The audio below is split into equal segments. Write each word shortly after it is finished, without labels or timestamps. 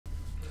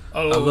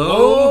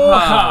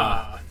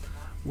Aloha!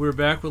 We're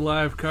back with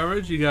live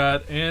coverage. You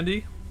got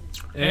Andy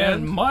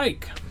and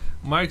Mike.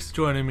 Mike's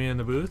joining me in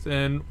the booth,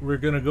 and we're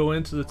going to go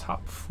into the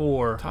top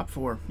four. Top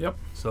four, yep.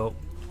 So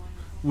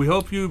we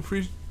hope you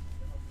appreciate.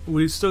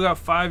 We still got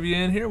 5 of you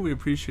in here. We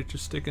appreciate you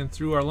sticking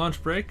through our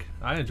lunch break.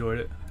 I enjoyed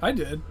it. I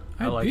did.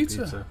 I had like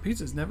pizza.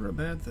 Pizza's never a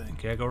bad thing.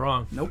 Can't go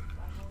wrong. Nope.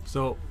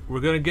 So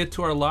we're going to get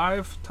to our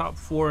live top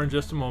four in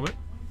just a moment.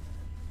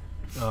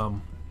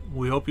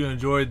 We hope you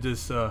enjoyed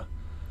this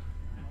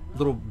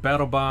little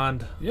battle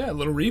bond. Yeah, a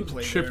little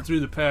replay trip there.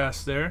 Through the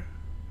past there.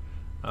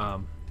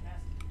 I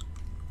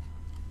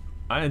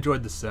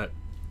enjoyed the set.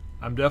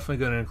 I'm definitely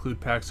going to include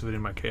packs of it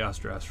in my chaos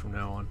drafts from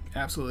now on.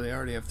 Absolutely. I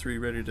already have 3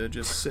 ready to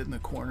just sit in the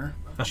corner,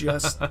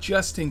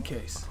 just in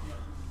case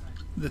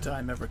the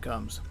time ever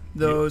comes.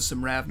 Those,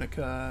 some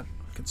Ravnica,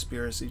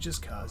 Conspiracy,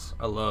 just cause.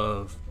 I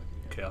love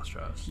chaos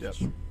drafts. Yep.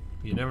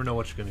 You never know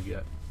what you're going to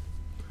get.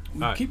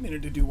 We keep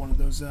meaning to do one of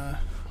those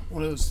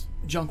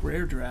junk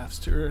rare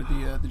drafts, or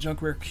the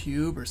junk rare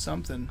cube or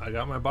something. I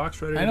got my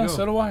box ready to go. I know,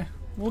 so do I.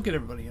 We'll get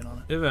everybody in on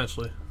it.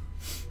 Eventually.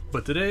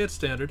 But today it's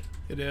standard.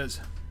 It is.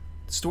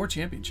 Store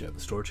Championship.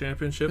 Store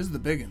Championship. This is the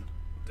big one.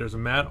 There's a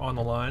mat on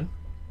the line.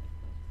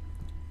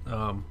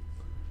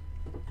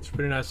 It's a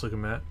pretty nice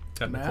looking mat.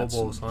 Got Nicole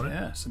Bolas on it.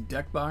 Yeah, some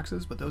deck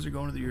boxes, but those are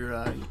going to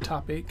your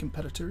top 8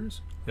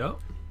 competitors. Yep.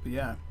 But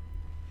yeah.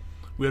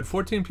 We had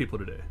 14 people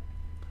today.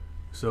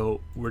 So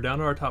we're down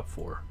to our top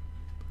 4.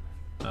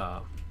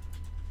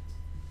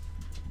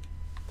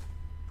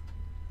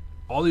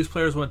 All these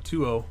players went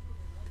 2-0,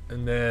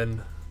 and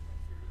then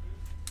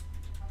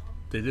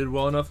they did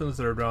well enough in the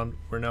 3rd round.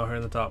 We're now here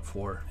in the top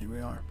 4. Here we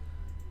are.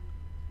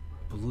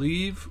 I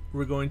believe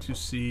we're going to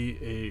see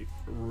a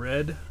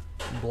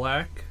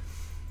red-black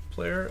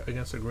player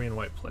against a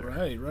green-white player.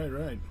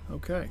 Right.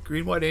 Okay.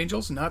 Green-white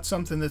angels, not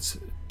something that's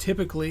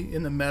typically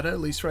in the meta, at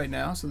least right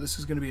now. So this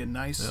is going to be a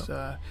nice,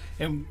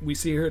 and we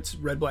see here it's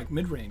red-black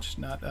mid-range,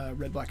 not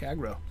red-black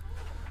aggro.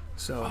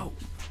 So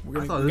we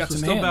got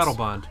some hands. Battle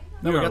Bond.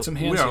 No, we got some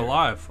hands. We are here.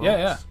 live, folks.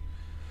 Yeah.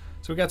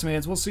 So we got some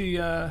hands. We'll see.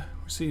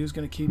 See who's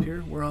going to keep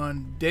here. We're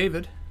on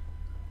David.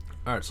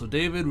 All right. So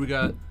David, we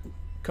got a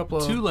couple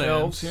of 2 lands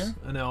elves here.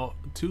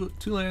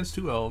 Two lands,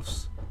 2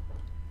 elves,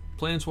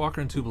 Planeswalker,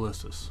 and 2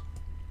 ballistas.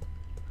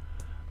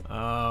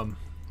 No,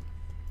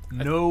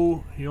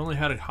 he only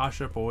had a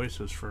Hashep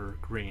Oasis for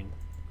green,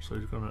 so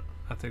he's gonna.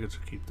 I think it's a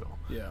keep though.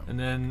 Yeah. And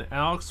then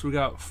Alex, we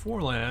got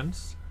 4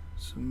 lands.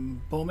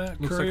 Some Bomat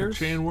Looks Couriers.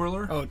 like a Chain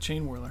Whirler. Oh,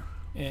 Chain Whirler.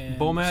 And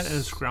Bomat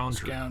and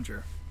Scrounger.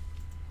 Scrounger.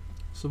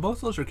 So both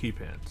of those are keep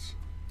hands.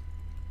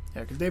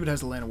 Yeah, because David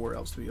has the Land of War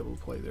Elves to be able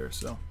to play there.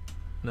 So.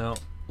 Now,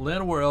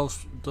 Land of War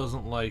Elves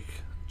doesn't like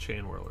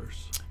Chain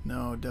Whirlers.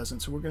 No, it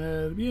doesn't. So we're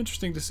gonna be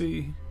interesting to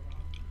see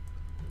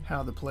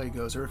how the play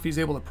goes, or if he's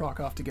able to proc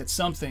off to get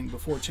something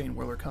before Chain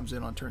Whirler comes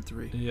in on turn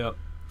 3. Yep.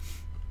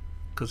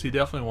 Because he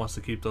definitely wants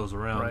to keep those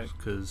around. Right.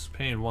 Because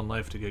paying 1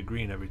 life to get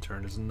green every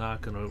turn is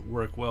not going to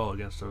work well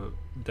against a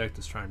deck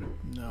that's trying to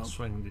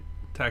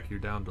attack you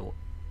down to.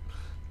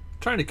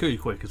 Trying to kill you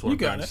quick is what I'm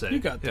trying to say. You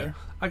got there.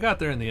 I got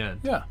there in the end.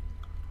 Yeah.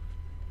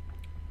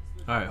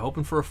 All right,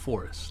 hoping for a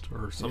forest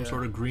or some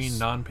sort of green,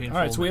 non-painful.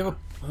 All right, so we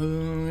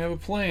have a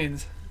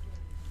plains.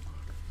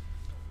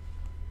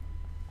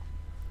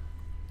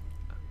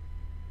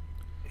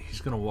 He's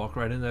gonna walk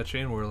right into that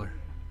Chain Whirler.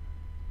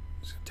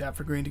 Just tap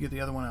for green to get the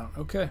other one out.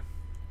 Okay.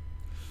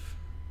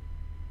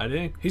 I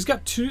think he's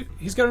got 2.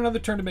 He's got another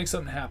turn to make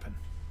something happen.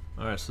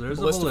 All right, so there's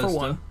a Ballista ballista. for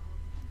 1.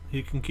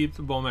 He can keep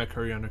the Bomat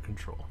Courier under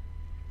control.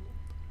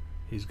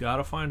 He's got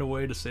to find a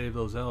way to save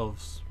those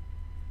elves.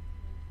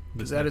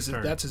 Because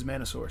that's his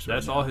mana source.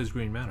 That's all his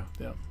green mana.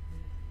 Yeah.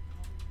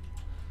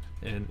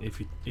 And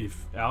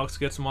if Alex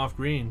gets him off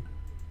green,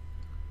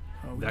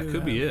 that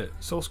could be it.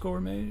 Soul Scar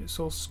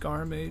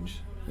Mage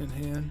in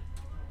hand.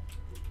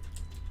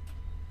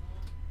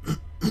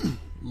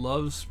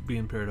 Loves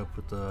being paired up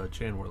with the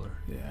Chain Whirler.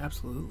 Yeah,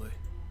 absolutely.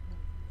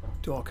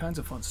 Do all kinds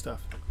of fun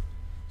stuff.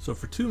 So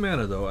for 2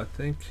 mana though, I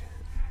think,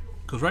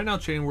 because right now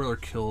Chain Whirler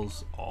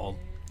kills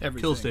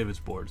everything. Kills David's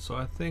board. So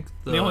I think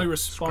the only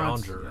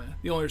response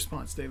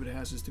David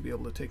has is to be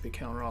able to take the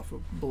counter off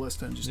of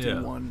Ballista and just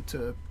do 1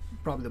 to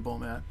probably the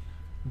Bomat.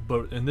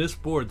 But in this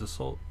board,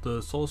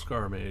 the Soul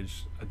Scar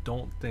Mage, I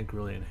don't think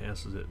really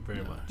enhances it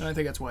very much. And I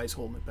think that's why he's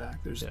holding it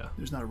back. There's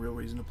not a real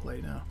reason to play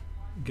now.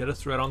 Get a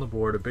threat on the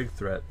board, a big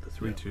threat, the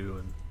 3/2,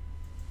 and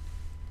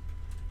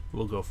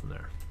we'll go from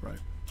there. Right.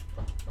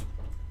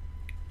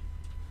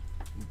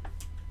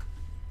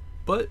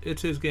 But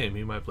it's his game.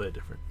 He might play it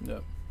different.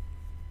 Yep.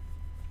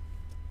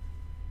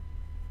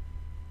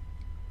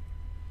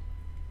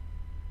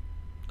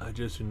 I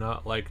just do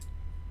not like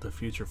the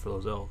future for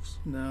those elves.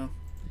 No.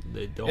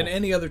 They don't. And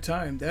any other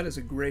time, that is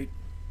a great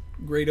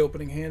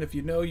opening hand. If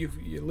you know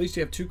at least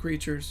you have 2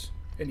 creatures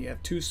and you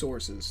have 2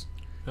 sources.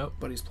 Yep.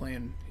 But he's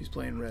playing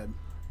red.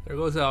 There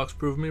goes Alex,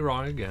 proving me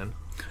wrong again.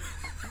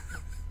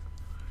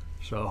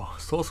 So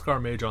Soul Scar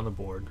Mage on the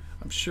board.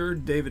 I'm sure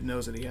David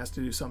knows that he has to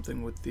do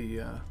something with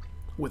the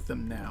with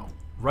them now.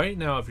 Right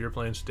now, if you're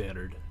playing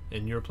Standard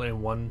and you're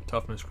playing 1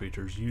 toughness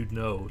creatures, you'd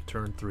know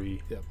turn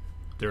 3, yep,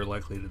 they're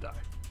likely to die.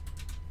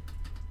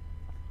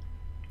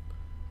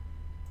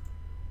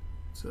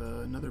 It's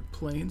another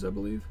plains, I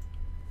believe.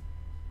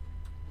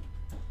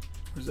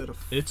 Or is that a...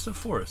 It's a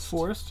forest.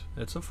 Forest?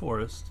 It's a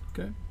forest.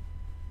 Okay.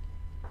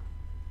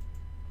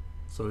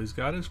 So he's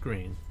got his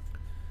green.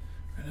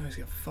 Right now he's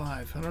got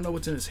 5. I don't know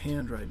what's in his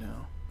hand right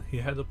now. He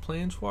had the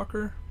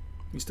planeswalker.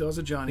 He still has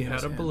a Johnny. He had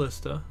a hand.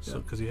 ballista, so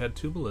Yep. because he had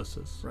 2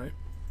 ballistas. Right.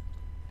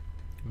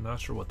 I'm not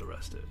sure what the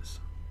rest is.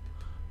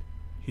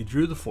 He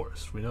drew the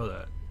forest. We know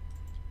that.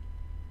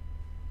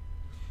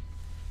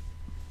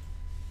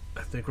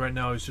 I think right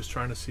now he's just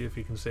trying to see if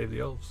he can save the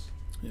elves.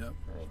 Yep.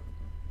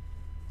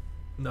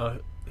 No,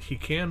 he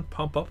can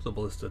pump up the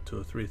ballista to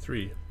a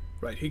 3/3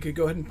 Right. He could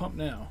go ahead and pump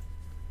now.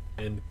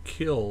 and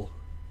kill.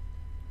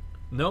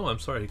 No, I'm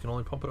sorry. He can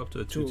only pump it up to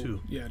a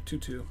 2/2. Yeah,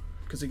 2/2.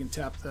 Because he can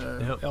tap the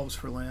Yep. elves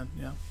for land.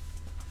 Yeah.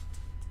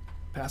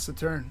 Pass the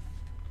turn.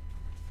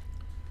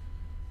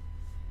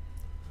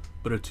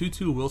 But a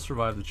 2/2 will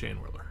survive the Chain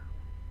Whirler.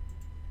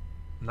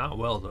 Not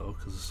well, though,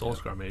 because the Soul Yep.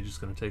 Scar Mage is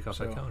going to take off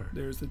that counter.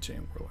 There's the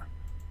Chain Whirler.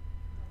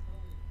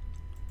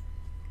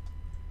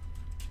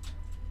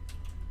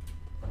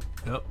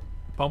 Yep.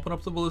 Pumping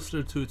up the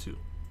ballista to 2/2.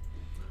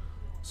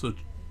 So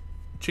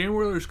Chain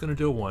Whirler is going to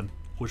do a 1,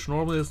 which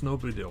normally is no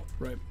big deal.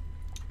 Right.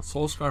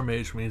 Soul Scar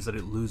Mage means that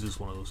it loses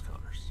one of those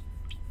counters.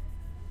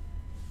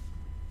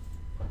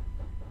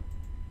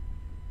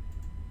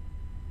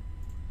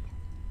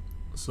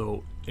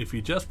 So if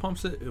he just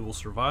pumps it, it will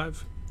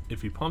survive.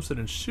 If he pumps it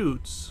and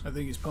shoots... I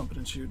think he's pumping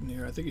and shooting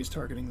here. I think he's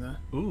targeting the...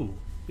 Ooh.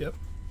 Yep.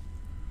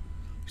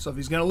 So if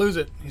he's going to lose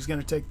it, he's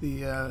going to take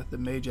the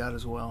mage out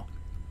as well.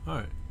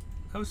 Alright.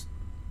 That was...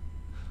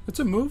 It's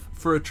a move.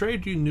 For a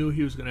trade you knew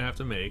he was going to have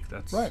to make,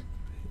 that's... Right.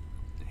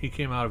 He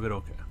came out of it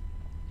okay.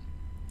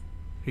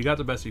 He got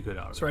the best he could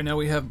out of it. So right now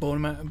we have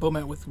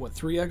Bomat with, what,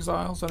 3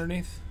 exiles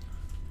underneath?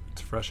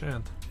 It's a fresh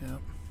hand. Yep.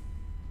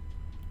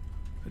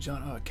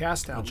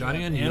 Cast out.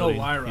 Johnny and and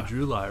Lyra. He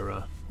drew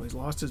Lyra. Well, he's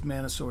lost his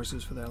mana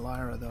sources for that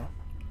Lyra, though.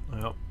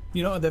 Yep.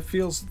 You know, that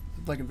feels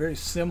like a very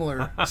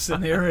similar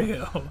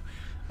scenario.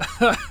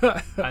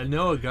 I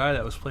know a guy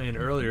that was playing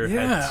earlier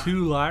Yeah. had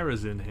 2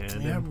 Lyras in hand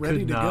and ready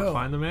could to not go.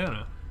 find the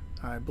mana.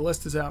 All right,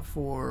 Ballista's out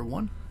for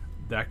 1.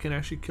 That can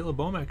actually kill a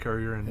Bomat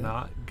Courier and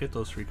not get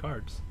those 3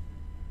 cards.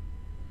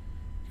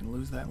 Can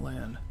lose that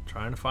land.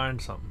 Trying to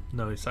find something.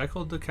 No, he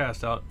cycled the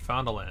cast out,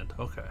 found a land.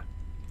 Okay.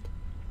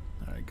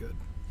 All right, good.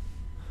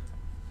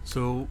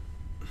 So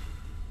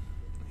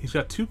he's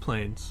got 2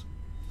 planes.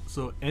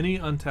 So any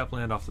untapped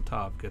land off the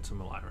top gets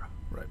him a Lyra.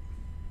 Right.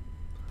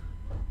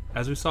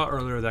 As we saw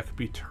earlier, that could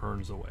be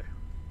turns away.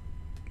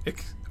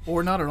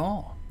 Or not at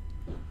all.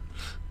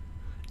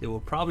 It will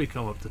probably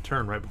come up the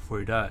turn right before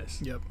he dies.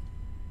 Yep.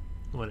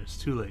 When it's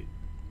too late.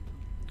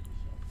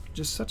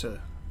 Just such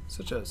a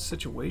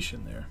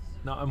situation there.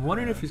 Now I'm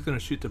wondering if he's going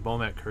to shoot the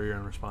Bomat Courier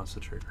in response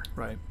to trigger.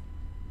 Right.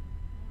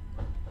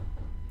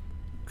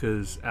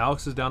 Because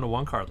Alex is down to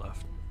 1 card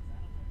left.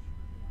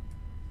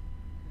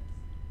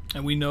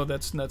 And we know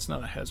that's not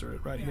a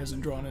Hezeret, right? He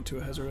hasn't drawn into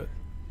a Hezeret.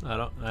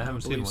 I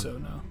haven't seen believe one. so,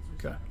 no.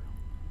 Okay.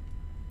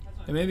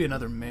 And maybe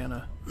another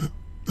mana.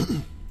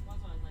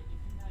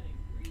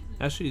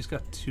 Actually, he's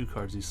got 2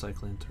 cards he's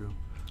cycling through.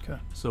 Okay.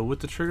 So with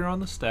the trigger on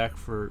the stack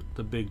for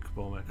the big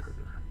Bomat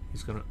Courier,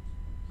 he's gonna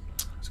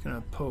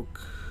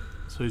poke.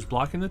 So he's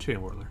blocking the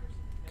Chain Whirler.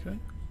 Okay.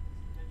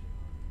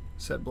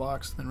 Set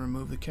blocks, then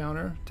remove the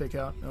counter. Take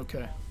out.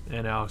 Okay.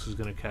 And Alex is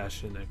gonna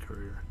cash in that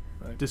Courier.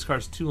 Right.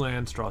 Discards 2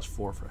 lands, draws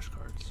 4 fresh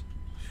cards.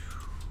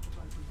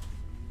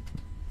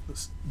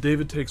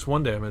 David takes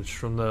 1 damage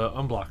from the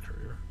unblocked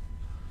Courier.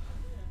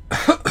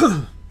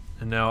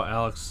 And now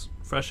Alex,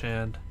 fresh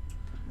hand.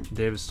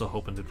 David's still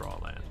hoping to draw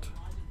a land.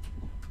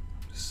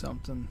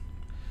 Something.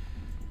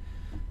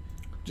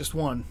 Just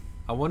 1.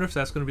 I wonder if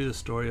that's going to be the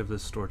story of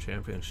this store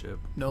championship.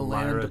 No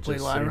land to play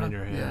just Lyra sitting in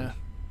your hand. Yeah.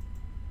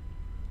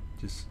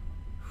 Just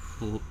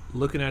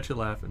looking at you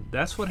laughing.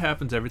 That's what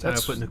happens every time I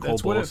put Nicole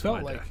That's what it Bolas in felt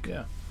my like. deck.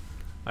 Yeah.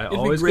 I It'd be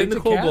always great get to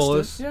Nicole cast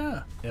Bolas, it.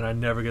 Yeah. and I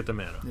never get the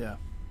mana. Yeah.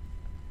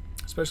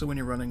 Especially when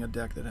you're running a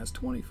deck that has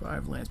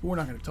 25 lands. But we're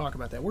not going to talk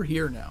about that. We're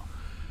here now.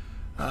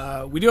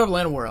 We do have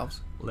Land of War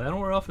Elves. Land of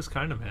War Elf is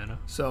kind of mana.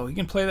 So he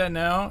can play that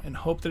now and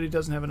hope that he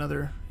doesn't have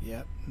another.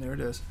 Yep, there it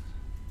is.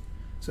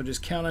 So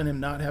just count on him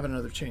not having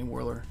another Chain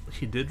Whirler.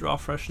 He did draw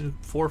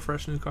 4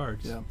 fresh new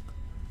cards. Yeah.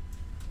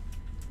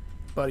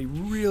 But he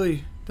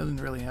really doesn't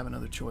really have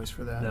another choice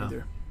for that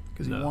either.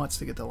 Because he wants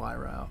to get the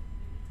Lyra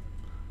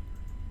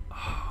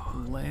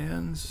out.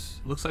 Lands.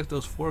 Looks like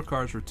those 4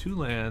 cards were 2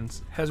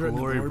 lands. Hezeret and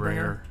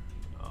Glorybringer.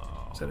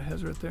 Is that a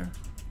Hezeret there?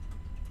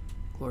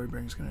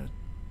 Glorybringer's going to...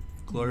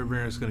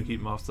 Glorybringer is going to keep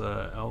him off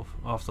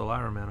the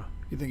Lyra mana.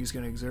 You think he's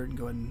going to exert and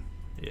go ahead and...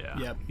 Yeah.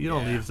 Yep. You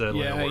don't leave the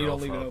Land of War you don't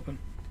Elf leave it up. open.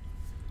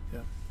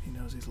 Yep. He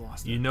knows he's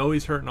lost You it. know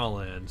he's hurting all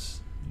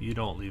lands. You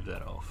don't leave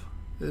that elf.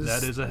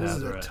 That is a This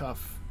is Hezeret. a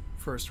tough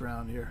first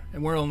round here.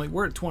 And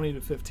we're at 20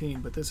 to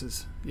 15, but this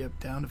is,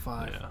 down to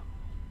 5. Yeah.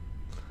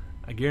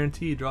 I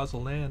guarantee he draws a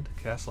land,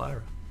 cast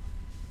Lyra.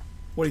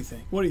 What do you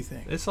think? What do you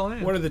think? It's a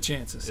land. What are the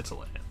chances? It's a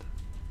land.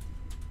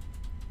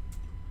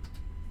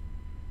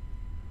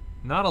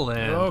 Not a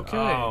land. Okay.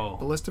 Oh.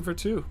 Ballista for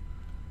 2.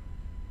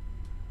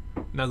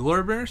 Now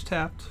Glorybearer's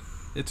tapped.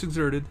 It's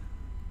exerted.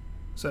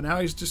 So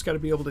now he's just got to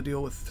be able to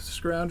deal with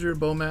Scrounger,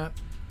 Bowmat.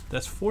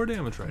 That's 4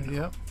 damage right now.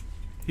 Yep.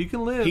 He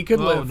can live. He could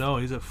live. Oh no,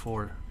 he's at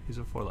 4. He's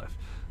at 4 life.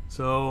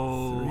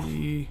 So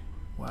 3.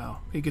 Wow.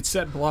 He could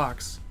set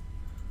blocks,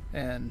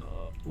 and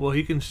well,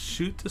 he can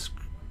shoot the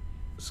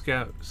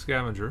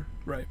scavenger.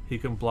 right. He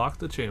can block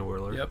the chain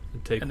whirler. Yep.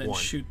 And take and then 1.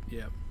 shoot.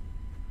 Yep.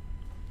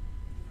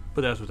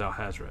 But that's without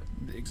Hazoret.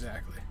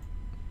 Exactly.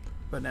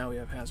 But now we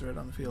have Hazoret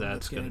on the field.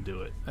 That's going to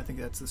do it. I think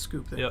that's the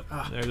scoop there. Yep.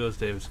 There goes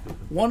David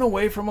scooping. 1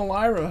 away from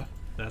Elira.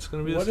 That's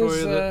going to be the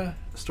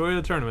story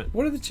of the tournament.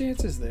 What are the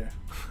chances there?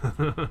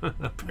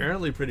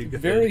 Apparently pretty good.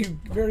 Very,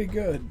 very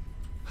good.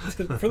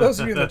 For those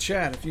of you in the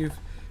chat, if you've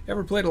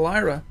ever played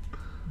Elira,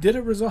 did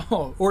it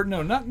resolve? Or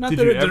no, not that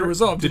it did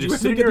resolve. Did you ever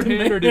sit in get your the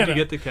hand or did you mana?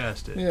 get to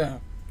cast it? Yeah.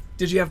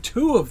 Did you have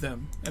 2 of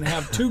them and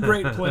have 2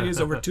 great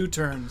plays over 2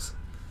 turns?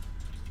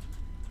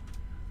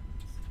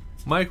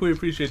 Mike, we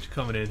appreciate you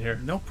coming in here.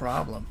 No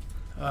problem.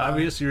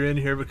 Obviously, you're in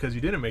here because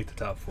you didn't make the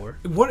top 4.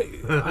 What?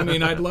 I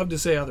mean, I'd love to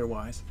say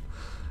otherwise.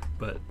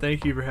 But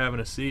thank you for having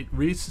a seat.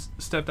 Reese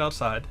stepped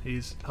outside.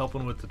 He's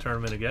helping with the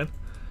tournament again.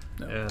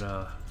 No. And,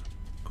 of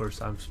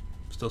course, I'm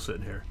still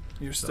sitting here.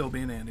 You're still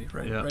being Andy,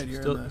 right? Yeah, right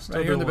here still, in the, still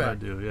right here in the doing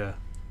back. what I do,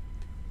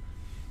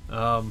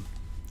 yeah.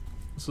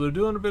 So they're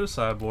doing a bit of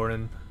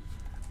sideboarding.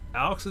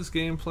 Alex's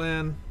game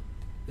plan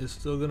is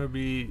still going to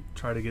be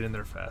try to get in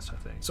there fast, I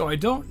think. So I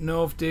don't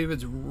know if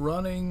David's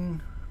running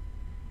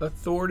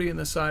Authority in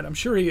the side. I'm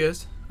sure he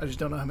is. I just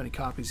don't know how many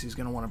copies he's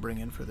going to want to bring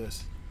in for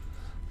this.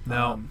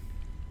 Now,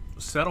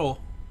 Settle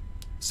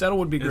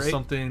would be great. Is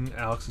something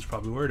Alex is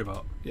probably worried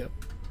about. Yep.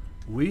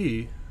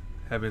 We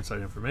have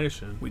inside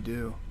information. We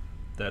do.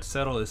 That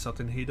Settle is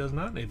something he does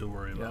not need to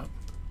worry about.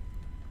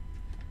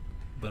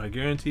 But I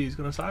guarantee he's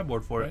going to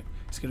sideboard for it.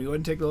 He's going to go ahead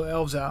and take the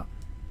elves out.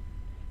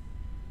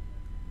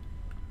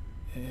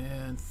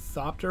 And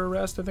Thopter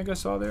Arrest, I think I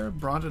saw there.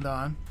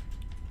 Brontodon.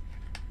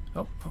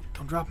 Oh,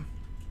 don't drop him.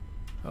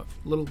 Oh,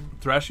 little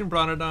Thrashing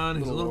Brontodon.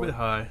 He's a little bit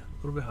high.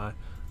 A little bit high.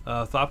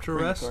 Thopter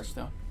Arrest,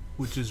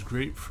 which is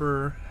great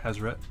for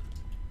Hazoret.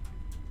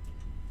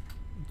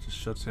 Just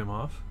shuts him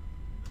off.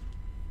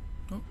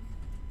 Oh.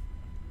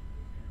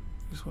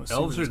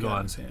 Elves are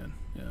gone.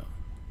 Yeah.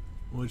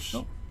 Which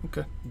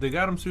okay. They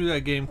got him through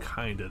that game,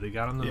 kinda. They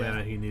got him the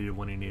mana he needed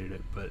when he needed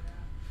it, but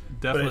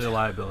definitely a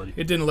liability.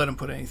 It didn't let him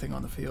put anything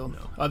on the field,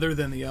 no. Other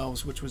than the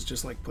elves, which was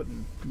just like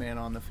putting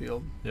mana on the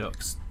field. Yep.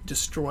 Like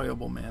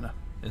destroyable mana.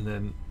 And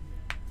then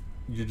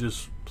you're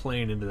just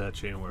playing into that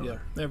chain whirler.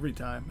 Yeah, every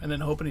time. And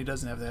then hoping he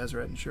doesn't have the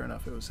Hazoret, and sure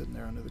enough, it was sitting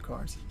there under the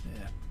cards.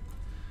 Yeah.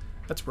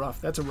 That's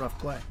rough. That's a rough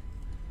play.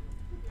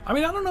 I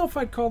mean, I don't know if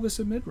I'd call this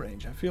a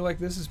mid-range. I feel like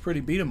this is pretty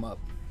beat-em-up.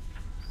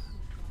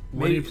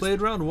 When he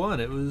played round 1,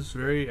 it was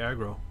very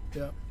aggro.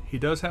 Yeah. He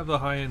does have the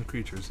high-end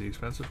creatures, the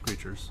expensive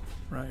creatures.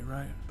 Right.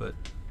 But,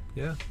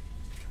 yeah.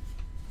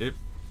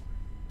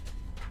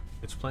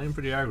 It's playing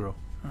pretty aggro.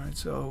 All right,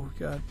 so we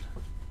got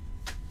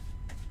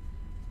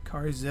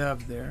Kari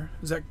Zev there.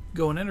 Is that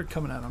going in or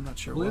coming out? I'm not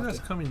sure. I believe that's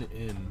coming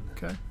in.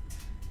 Okay.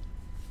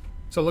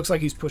 So it looks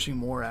like he's pushing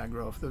more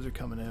aggro if those are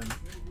coming in.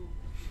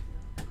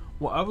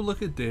 Well, I would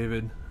look at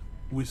David.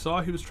 We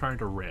saw he was trying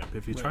to ramp.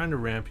 If he's trying to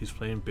ramp, he's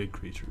playing big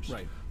creatures.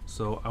 Right.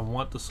 So I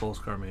want the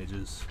Soulscar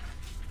mages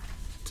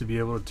to be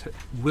able to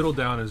whittle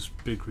down his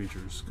big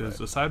creatures. Because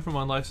aside from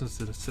Unlicensed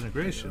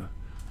Disintegration,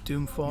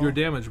 Doomfall, your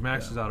damage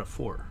maxes out at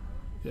 4.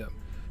 Yeah.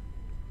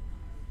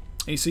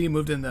 And you see he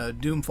moved in the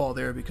Doomfall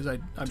there because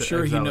I'm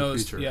sure he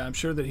knows. Yeah, I'm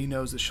sure that he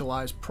knows that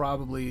Shalai's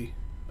probably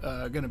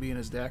going to be in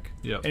his deck.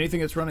 Yep. Anything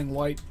that's running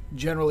white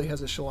generally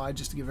has a Shalai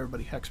just to give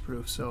everybody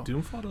hexproof. So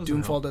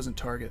Doomfall doesn't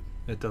target.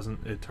 It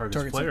doesn't. It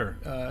targets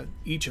player.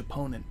 Each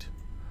opponent,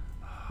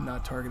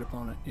 not target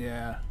opponent.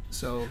 Yeah.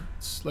 So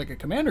it's like a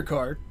commander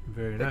card.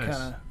 Very that nice.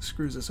 kind of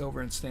screws us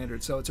over in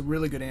standard. So it's a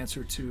really good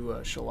answer to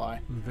Shalai.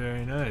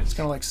 Very nice. It's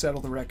kind of like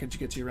Settle the Wreckage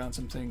gets you around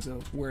some things,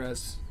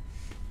 whereas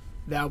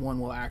that one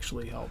will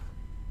actually help.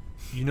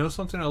 You know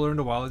something I learned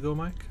a while ago,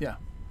 Mike? Yeah.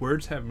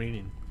 Words have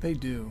meaning. They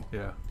do.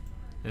 Yeah.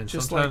 And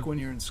just like when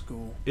you're in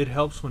school. It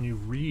helps when you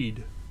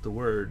read the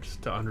words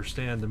to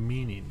understand the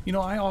meaning. You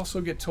know, I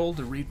also get told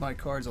to read my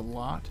cards a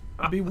lot.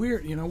 It'd be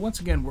weird. You know, once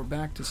again, we're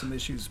back to some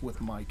issues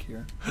with Mike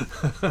here.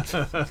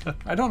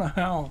 I don't know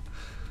how.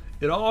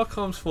 It all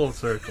comes full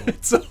circle.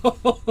 It's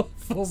all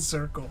full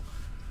circle.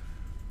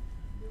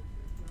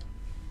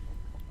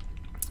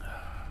 A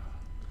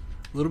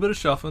little bit of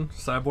shuffling.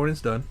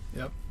 Sideboarding's done.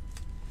 Yep.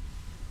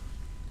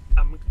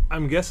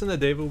 I'm guessing that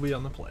David will be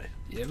on the play.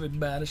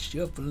 Everybody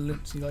shuffle.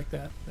 See, like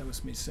that? That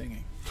was me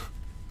singing.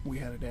 We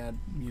had to add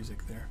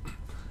music there.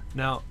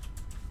 Now,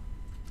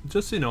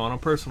 just so you know, on a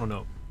personal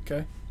note,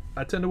 okay,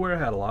 I tend to wear a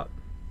hat a lot.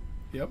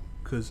 Yep.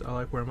 Because I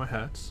like wearing my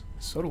hats.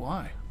 So do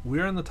I.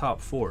 We're in the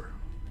top 4.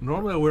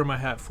 Normally I wear my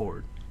hat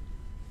forward.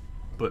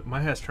 but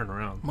my hat's turned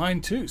around.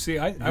 Mine too. See,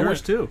 I Yours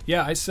went, too.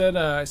 Yeah, I said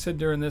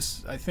during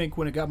this, I think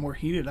when it got more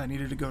heated, I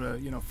needed to go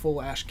to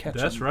full Ash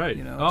Ketchum. That's right.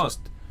 You know, oh,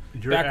 just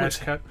you're Ash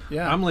Ketchum.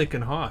 Yeah, I'm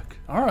Lincoln Hawk.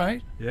 All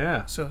right.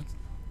 Yeah. So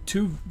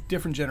 2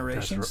 different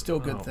generations, still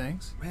good oh,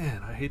 things.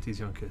 Man, I hate these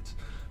young kids.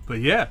 But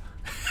yeah,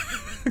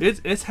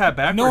 it's hat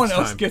backwards. No one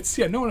else time. gets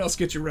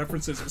your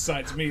references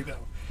besides me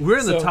though. We're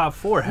in the top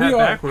 4. Hat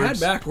backwards. Hat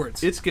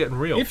backwards. It's getting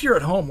real. If you're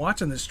at home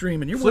watching the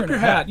stream and you're wearing a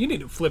hat, you need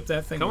to flip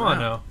that thing around. Come on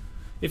now.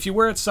 If you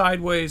wear it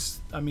sideways,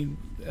 I mean,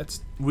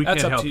 that's can't up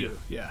help to you.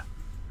 Yeah.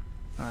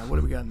 All right, what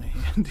do we got in the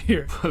hand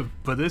here?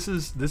 But this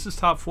is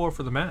top 4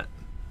 for the Matt.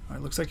 All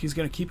right, looks like he's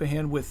going to keep a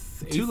hand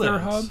with 2 Aether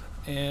lands.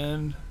 Hub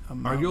and a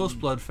Arguel's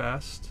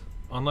Bloodfast,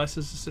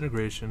 Unlicensed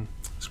Disintegration,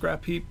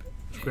 Scrap Heap,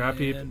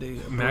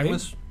 and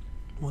Magnus.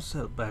 What's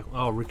that back?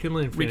 Oh,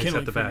 Rekindling Phoenix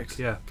at the back.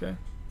 Yeah. Okay.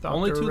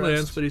 Only 2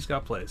 lands, but he's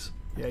got plays.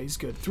 Yeah, he's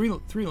good.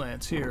 Three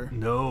lands here.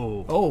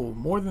 No. Oh,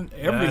 more than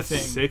everything.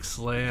 That's 6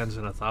 lands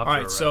and a Thopter All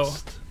right, Arrest. so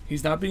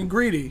he's not being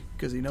greedy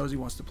because he knows he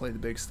wants to play the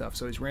big stuff.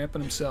 So he's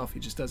ramping himself. He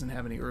just doesn't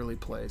have any early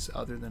plays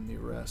other than the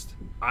Arrest.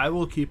 I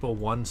will keep a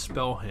 1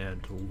 spell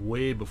hand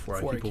way before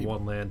I keep a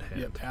 1 land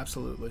hand. Yep,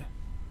 absolutely.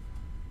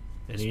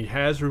 And he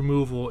has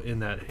removal in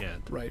that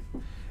hand. Right.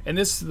 And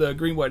the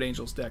Green-White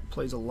Angels deck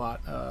plays a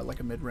lot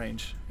like a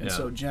mid-range. And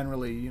so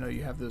generally,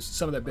 you have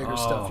some of that bigger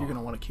stuff, you're going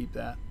to want to keep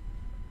that.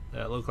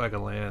 That looked like a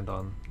land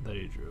that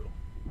he drew.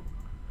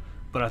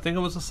 But I think it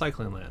was a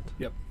cycling land.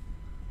 Yep.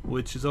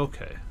 Which is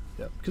okay.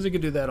 Yep. Because he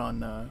could do that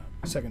on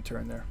second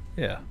turn there.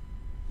 Yeah.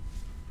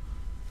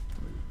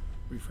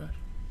 Refresh.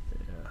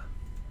 Yeah.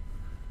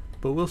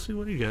 But we'll see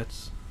what he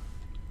gets.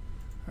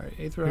 All right,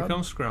 Aether Here Hub.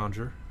 comes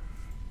Scrounger.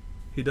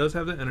 He does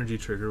have the energy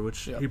trigger,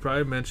 which he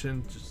probably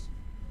mentioned. Just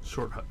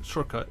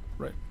shortcut.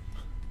 Right.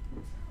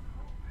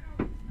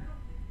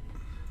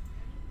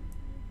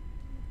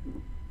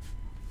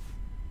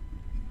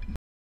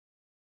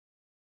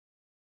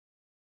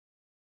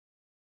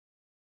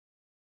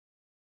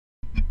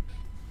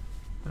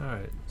 All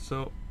right,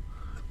 so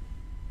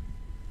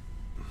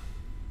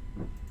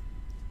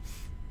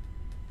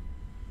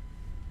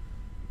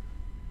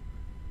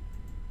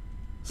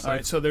all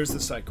right, so there's the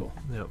cycle.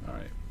 Yep. All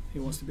right, he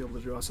wants to be able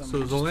to draw something. So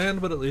there's a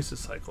land, but at least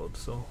it's cycled.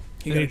 So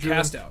he got a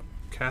cast out.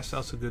 Cast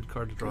out's a good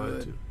card to draw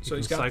into. So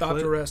he's got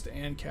Thopter Arrest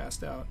and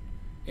cast out,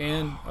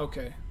 and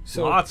okay,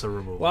 so lots of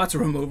removal. Lots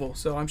of removal.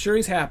 So I'm sure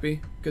he's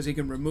happy because he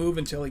can remove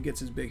until he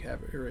gets his big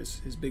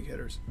his big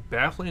hitters.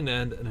 Baffling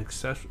End, an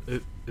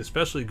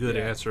especially good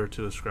answer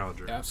to a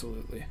Scrounger.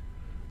 Absolutely.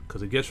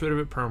 Because it gets rid of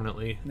it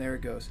permanently. And there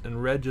it goes.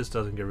 And red just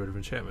doesn't get rid of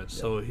enchantments,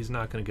 so he's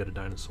not going to get a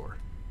dinosaur.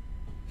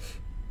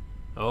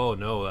 Oh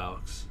no,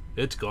 Alex,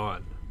 it's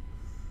gone.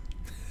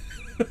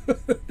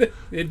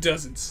 It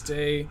doesn't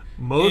stay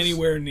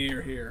anywhere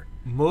near here.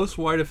 Most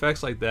white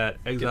effects like that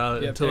exile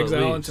it until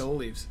it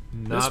leaves.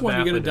 This one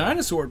you get a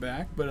dinosaur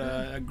back, but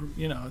a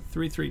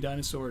 3/3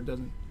 dinosaur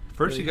doesn't.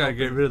 First, you gotta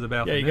get rid of the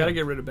baffling. Yeah, you gotta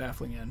get rid of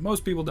baffling end.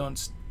 Most people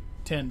don't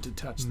tend to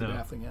touch the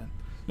baffling end.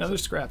 Another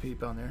scrap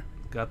heap on there.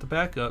 Got the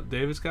backup.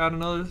 David's got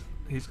another.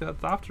 He's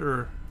got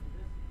Thopter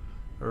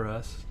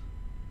Arrest.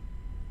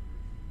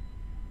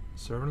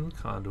 Servant of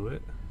the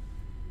Conduit.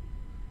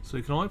 So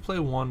he can only play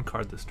 1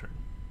 card this turn.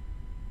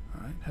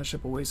 All right,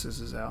 Heshep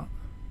Oasis is out.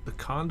 The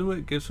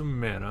Conduit gives him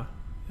mana.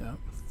 Yeah.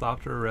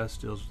 Thopter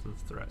Arrest deals with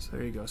the threat. So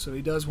there you go. So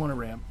he does want to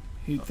ramp.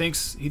 He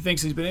thinks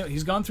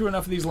he's gone through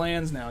enough of these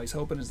lands now. He's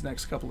hoping his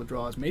next couple of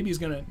draws. Maybe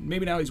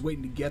now he's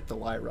waiting to get the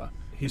Lyra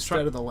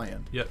instead of the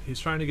land. Yeah, he's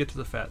trying to get to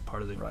the fat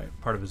part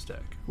of part of his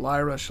deck.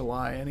 Lyra,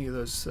 Shalai, any of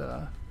those.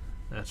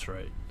 That's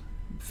right.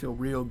 Feel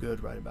real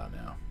good right about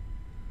now.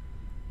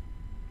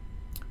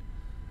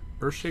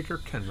 Earthshaker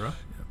Kenra.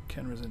 Yep,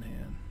 Kenra's in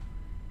hand.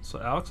 So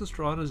Alex is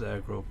drawing his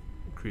aggro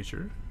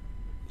creature.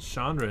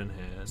 Chandra in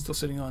hand. Still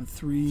sitting on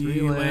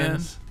 3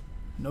 lands.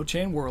 No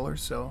Chain Whirler,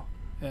 so.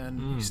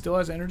 And he still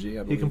has energy,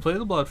 I believe. He can play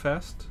the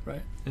Bloodfast.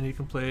 Right. And he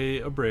can play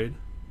a Braid.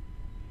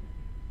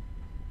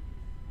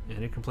 And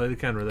he can play the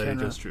Kenra that he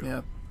just drew.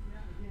 Yep.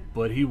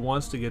 But he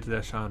wants to get to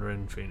that Chandra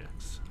and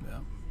Phoenix. Yeah.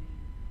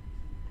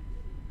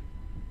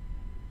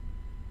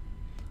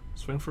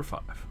 Swing for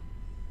 5.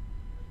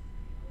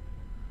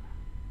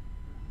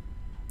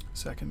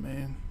 Second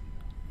main.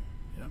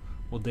 Yep.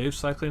 Well, Dave's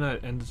cycling on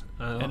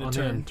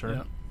the end turn.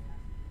 Yep.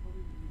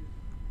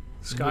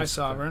 Sky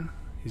Sovereign.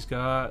 He's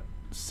got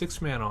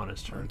 6 mana on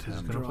his turn.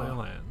 He's going to play a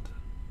land.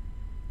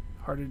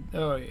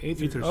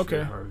 Aether.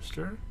 Okay.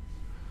 Harvester.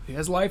 He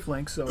has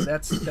lifelink, so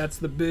that's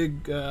the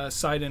big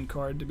side-end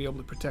card to be able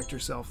to protect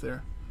yourself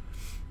there.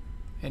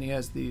 And he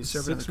has the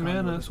Servant of the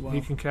Conduit as well.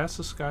 He can cast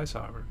the Sky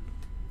Sovereign.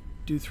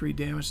 Do 3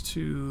 damage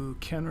to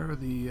Kenra,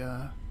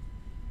 the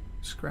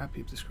Scrap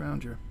Heap, the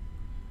Scrounger.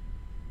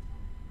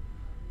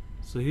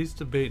 So he's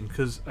debating,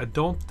 because I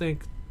don't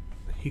think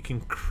he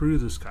can crew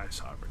the Sky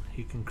Sovereign.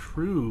 He can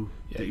crew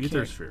the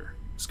Ether Sphere.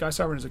 Sky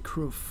Sovereign is a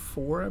crew of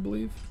 4, I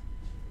believe.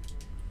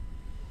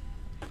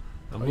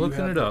 I'm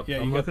looking it up.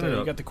 Yeah, you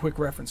got the quick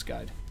reference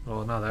guide.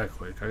 Oh, not that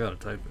quick. I gotta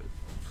type it.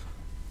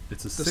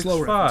 It's a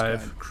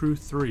 6/5 crew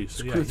 3.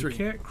 So yeah, he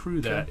can't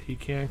crew that. He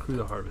can crew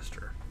the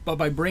Harvester. But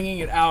by bringing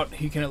it out,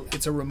 he can.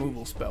 It's a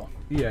removal spell.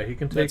 Yeah, he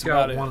can take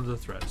out one of the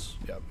threats.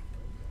 Yep.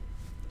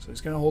 So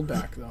he's going to hold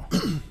back, though.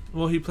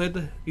 Well, he played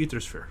the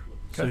Ether Sphere,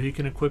 so he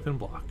can equip and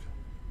block.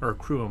 Or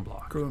crew and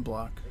block. Crew and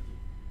block.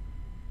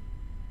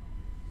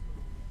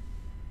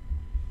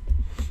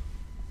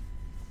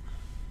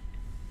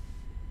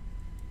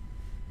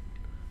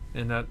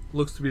 And that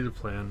looks to be the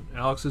plan.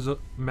 Alex is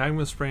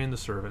magma spraying the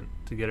servant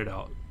to get it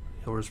out.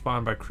 He'll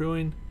respond by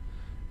crewing,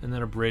 and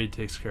then a braid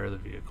takes care of the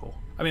vehicle.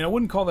 I mean, I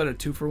wouldn't call that a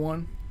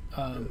 2-for-1,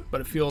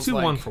 but it feels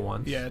like 2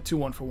 1-for-1s. Yeah, 2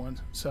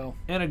 1-for-1s. So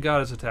and it got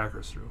his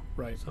attackers through.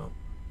 Right. So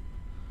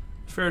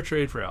fair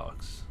trade for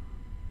Alex.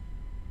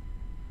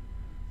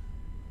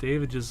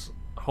 David just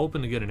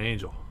hoping to get an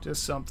angel.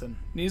 Just something.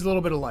 Needs a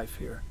little bit of life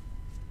here.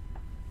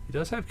 He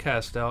does have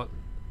cast out.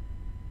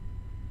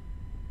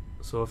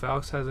 So if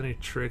Alex has any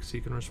tricks,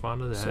 he can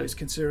respond to that. So he's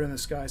considering the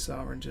Sky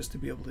Sovereign just to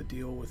be able to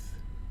deal with...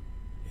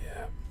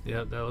 Yeah.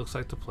 Yeah, that looks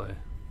like the play.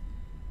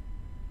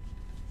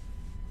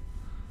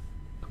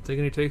 I'm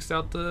thinking he takes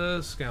out the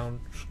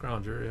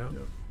Scrounger, yeah.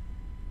 Yep.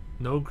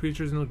 No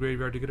creatures in the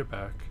graveyard to get it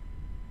back.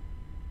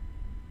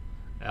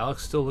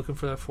 Alex still looking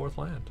for that 4th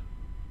land.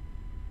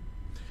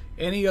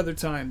 Any other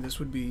time, this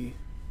would be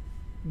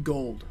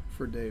gold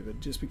for David,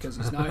 just because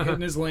he's not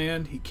hitting his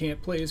land. He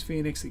can't play his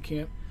Phoenix. He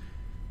can't...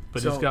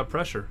 But he's got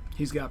pressure.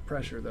 He's got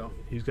pressure, though.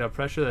 He's got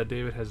pressure that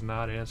David has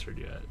not answered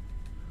yet.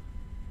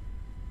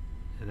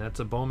 And that's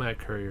a Bomat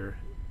Courier.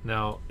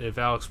 Now, if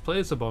Alex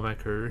plays a Bomat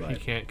Courier, he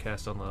can't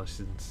cast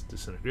Unlicensed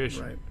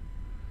Disintegration. Right.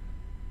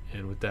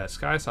 And with that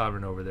Sky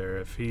Sovereign over there,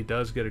 if he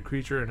does get a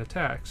creature and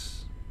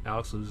attacks,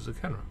 Alex loses a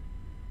Kenra.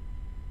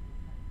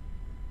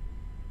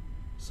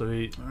 So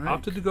he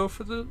opted to go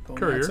for the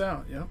Courier.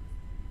 Out, yep.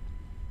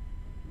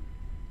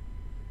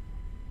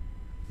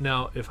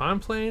 Now, if I'm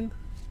playing...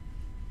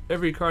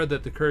 Every card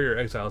that the Courier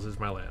exiles is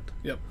my land.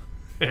 Yep.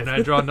 And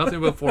I draw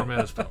nothing but 4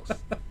 mana spells.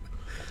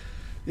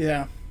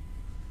 Yeah.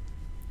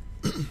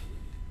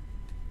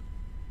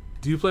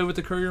 Do you play with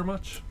the Courier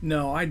much?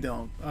 No, I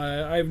don't.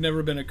 I've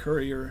never been a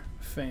Courier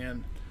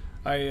fan.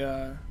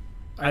 I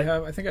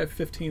think I have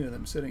 15 of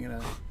them sitting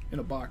in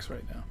a box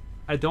right now.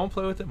 I don't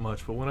play with it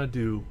much, but when I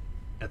do,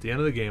 at the end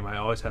of the game, I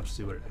always have to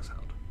see what it exiled.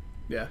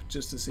 Yeah,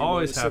 just to see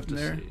always what have to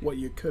there, see what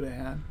you could have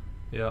had.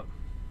 Yep.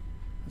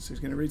 So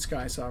he's going to read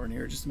Sky Sovereign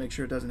here just to make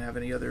sure it doesn't have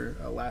any other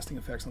lasting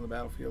effects on the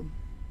battlefield.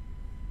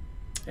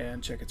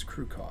 And check its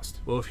crew cost.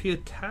 Well, if he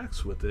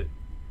attacks with it,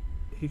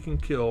 he can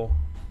kill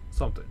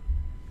something.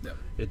 Yep.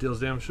 It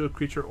deals damage to a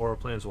creature or a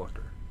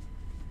planeswalker.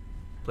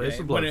 Plays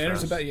the Bloodfast. When it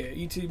enters about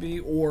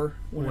ETB or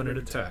when it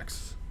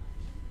attacks.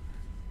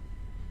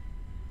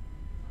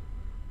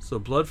 So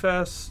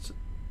Bloodfast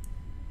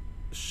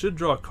should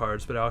draw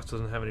cards, but Alex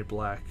doesn't have any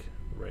black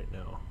right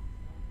now.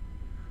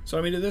 So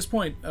I mean, at this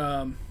point,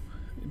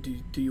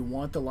 do you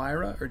want the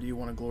Lyra or do you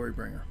want a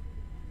Glorybringer?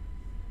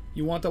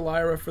 You want the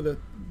Lyra for the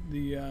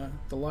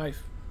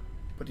life,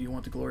 but do you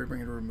want the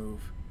Glorybringer to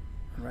remove?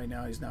 And right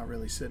now, he's not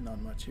really sitting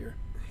on much here.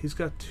 He's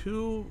got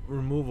 2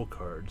 removal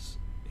cards.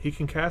 He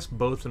can cast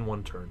both in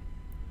 1 turn.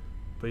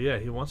 But yeah,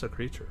 he wants a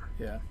creature.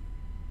 Yeah.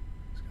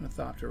 He's going to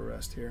Thopter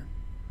Arrest here.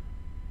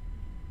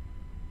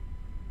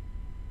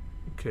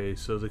 Okay,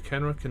 so the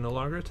Kenra can no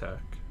longer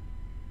attack.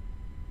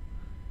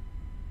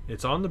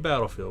 It's on the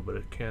battlefield, but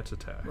it can't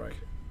attack. Right.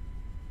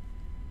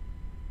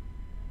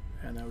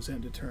 And that was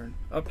end of turn.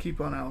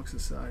 Upkeep on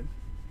Alex's side.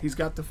 He's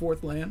got the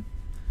 4th land.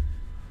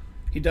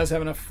 He does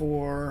have enough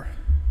for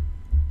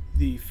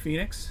the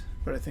Phoenix,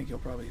 but I think he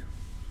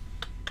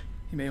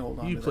may hold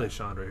on to that. You play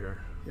Chandra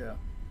here. Yeah.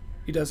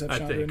 He does have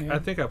Chandra in hand. I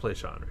think I play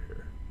Chandra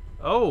here.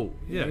 Oh,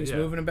 yeah, he's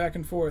moving him back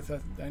and forth.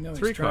 I know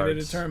 3 he's trying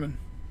cards. to determine.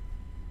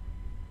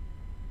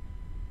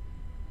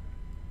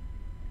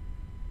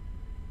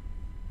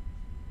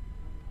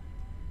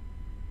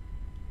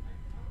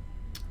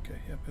 Okay,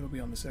 yep, it'll be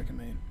on the 2nd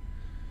main.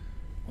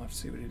 We'll have to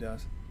see what he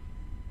does.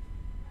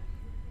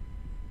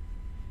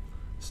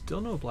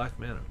 Still no black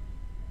mana.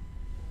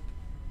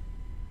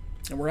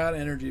 And we're out of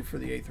energy for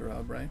the Aether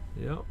Hub, right?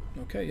 Yep.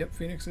 Okay, yep,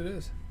 Phoenix it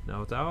is.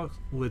 Now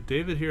with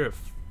David here at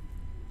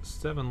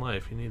 7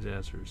 life, he needs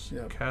answers.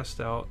 Yep. Cast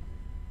out.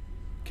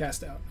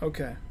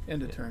 Okay,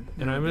 end of turn.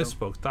 And I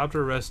misspoke. Thopter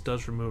Arrest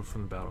does remove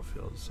from the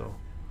battlefield, so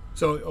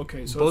both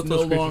it's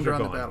no longer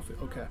on the gone.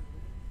 battlefield. Okay.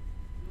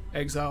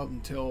 Exiled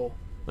until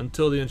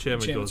the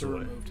enchantment goes away.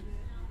 Removed.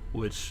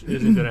 Which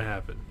isn't going to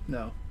happen.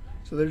 No.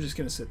 So they're just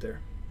going to sit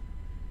there.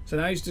 So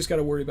now he's just got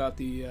to worry about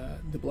the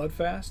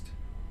Bloodfast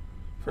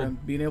for him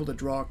being able to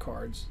draw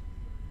cards.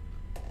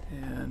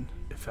 And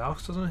if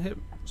Alex doesn't hit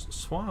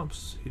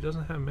swamps, he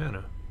doesn't have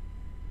mana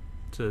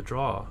to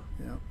draw.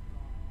 Yeah.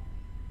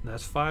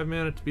 That's 5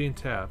 mana to being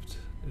tapped.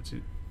 Is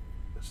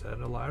that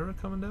a Lyra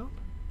coming down?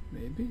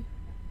 Maybe.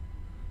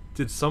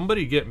 Did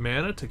somebody get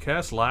mana to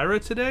cast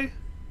Lyra today?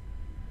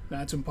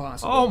 That's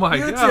impossible. Oh my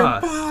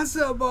god. That's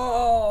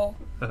impossible!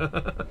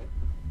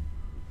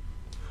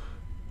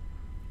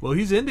 Well,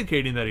 he's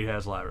indicating that he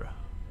has Lyra.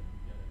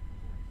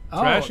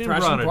 Thrashing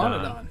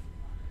Bronodon.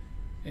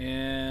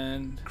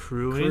 And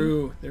Crewing.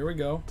 Crew. There we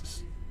go.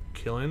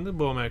 killing the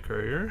Bomat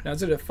Courier. Now,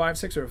 is it a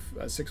 5/6 or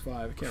a 6/5?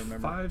 I can't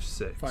remember.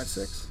 5/6.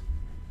 5/6.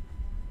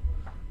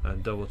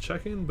 I'm double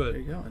checking, but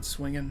There you go. And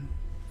swinging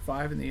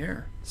 5 in the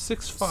air.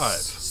 6/5.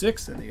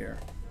 6 in the air.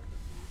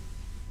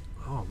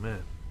 Oh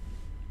man.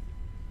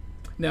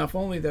 Now, if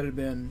only that had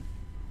been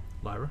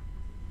Lyra.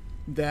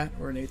 that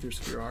or an Aether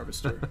Sphere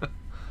Harvester.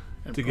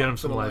 To get him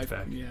some life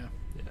back. Yeah.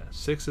 Yeah.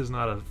 6 is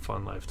not a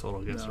fun life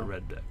total against No. a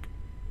red deck.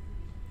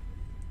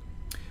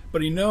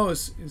 But he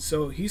knows,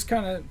 so he's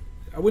kind of,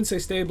 I wouldn't say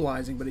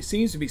stabilizing, but he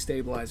seems to be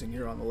stabilizing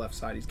here on the left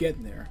side. He's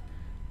getting there.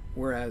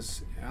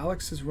 Whereas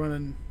Alex is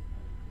running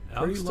Alex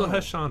pretty still low.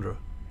 has Chandra.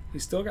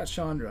 He's still got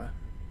Chandra,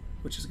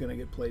 which is going to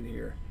get played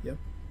here. Yep,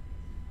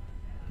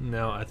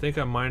 Now, I think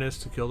I'm minus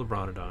to kill the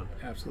Bronodon.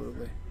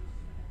 absolutely.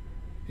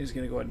 He's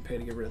going to go ahead and pay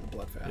to get rid of the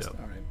Bloodfast. Yep.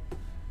 All right.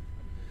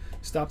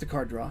 Stop the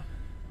card draw.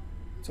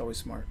 It's always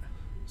smart.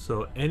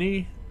 So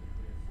any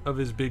of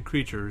his big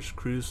creatures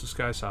cruise the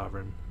Sky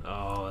Sovereign.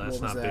 Oh, that's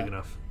What was not that? big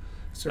enough.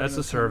 Servant That's a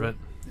of servant.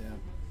 Thunder. Yeah.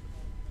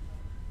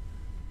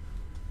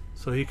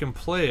 So he can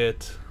play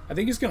it. I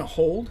think he's going to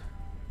hold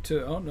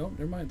to. Oh no,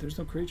 never mind. There's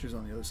no creatures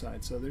on the other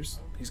side, so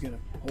he's going to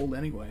hold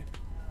anyway.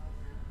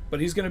 But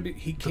he's going to be.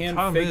 He can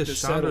problem fake is the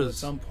settle at Chandra's-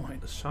 some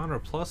point. Chandra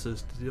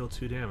pluses to deal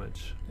 2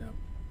 damage. Yeah.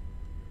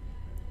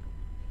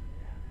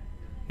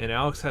 And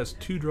Alex has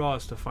 2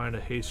 draws to find a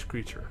haste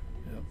creature.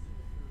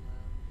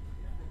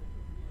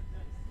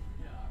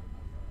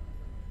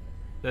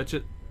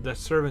 Yep. That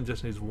servant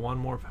just needs 1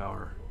 more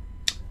power.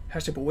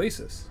 Hashtag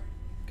Oasis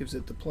gives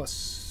it the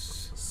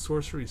plus.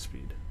 Sorcery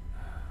speed.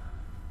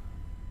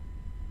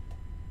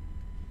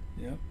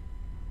 Yep.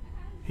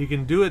 He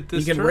can do it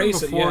this He can turn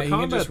race it. before Yeah, he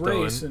combat, can just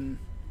though, race and and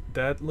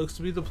that looks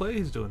to be the play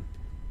he's doing.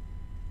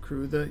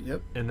 crew the.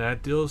 Yep. And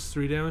that deals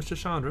 3 damage to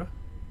Chandra.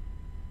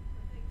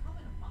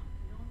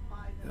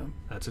 Yep.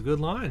 That's a good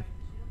line.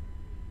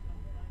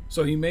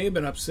 So he may have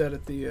been upset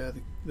at the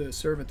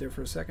servant there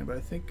for a second, but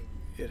I think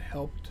it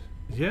helped.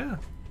 Yeah.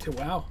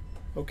 Wow.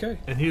 Okay.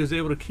 And he was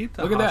able to keep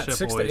the Look at that, Hot Chef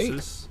 6 to 8.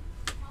 Oasis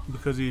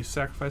because he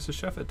sacrificed the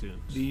Chef at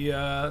Dunes.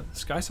 The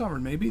Sky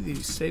Sovereign may be the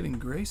saving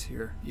grace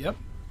here. Yep.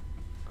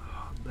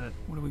 That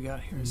What do we got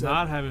here? Is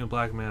not having a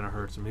black mana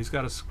hurts him. He's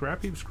got a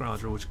Scrap Heap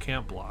Scrounger, which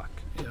can't block,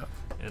 that? Yeah.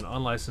 and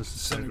Unlicensed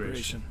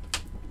Disintegration.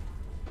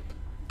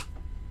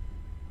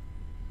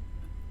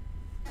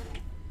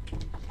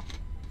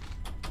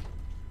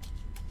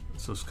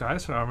 So Sky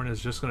Sovereign is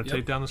just going to Yep.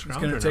 take down the He's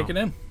Scrounger going to take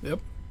now. it in. Yep.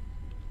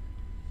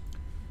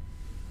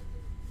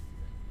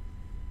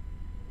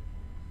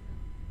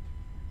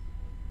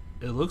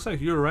 It looks like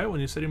you were right when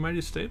you said he might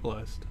be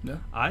stabilized. Yeah.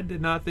 I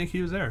did not think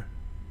he was there.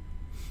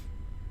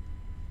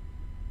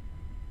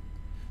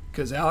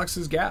 Because Alex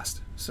is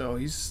gassed, so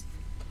he's.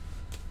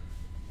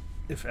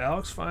 If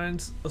Alex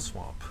finds a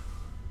swamp,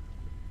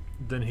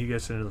 then he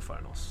gets into the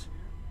finals.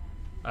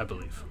 I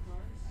believe.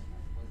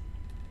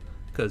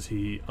 Because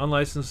he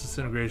unlicensed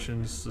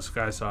Disintegrations the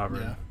Sky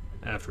Sovereign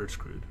after it's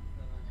screwed.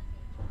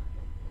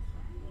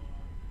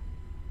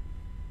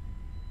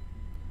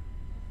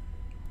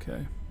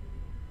 Okay.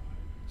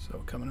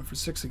 So coming in for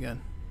 6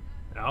 again.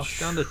 Alex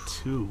down to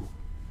 2.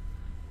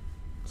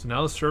 So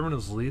now the Servant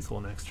is lethal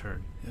next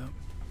turn. Yep.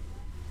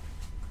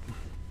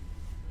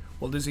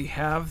 Well, does he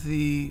have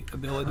the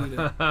ability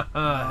to?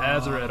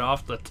 Hazoret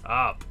off the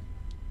top.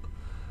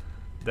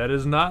 That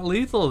is not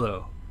lethal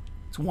though.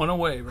 It's 1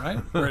 away, right?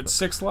 We're at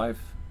 6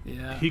 life.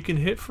 Yeah. He can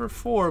hit for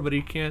 4, but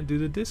he can't do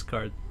the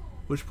discard,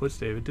 which puts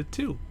David to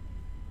 2.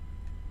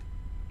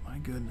 My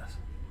goodness.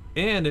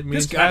 And it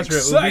means This got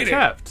Hazoret will be exciting.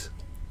 tapped.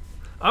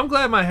 I'm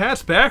glad my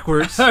hat's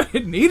backwards.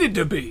 It needed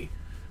to be.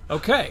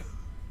 Okay.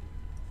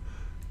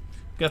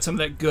 Got some of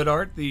that good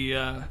art,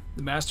 the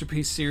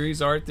Masterpiece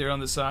series art there on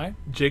the side.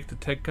 Jake the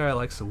tech guy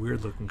likes the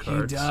weird looking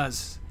cards. He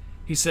does.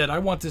 He said, I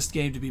want this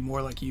game to be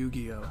more like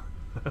Yu-Gi-Oh!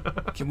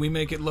 Can we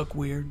make it look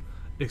weird?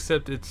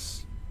 Except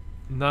it's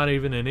not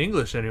even in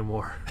English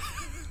anymore.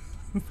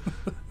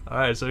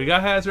 Alright, so we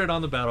got Hazoret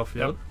on the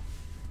battlefield.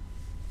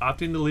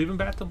 Opting to leave him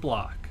back to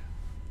block.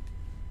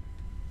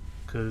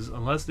 Because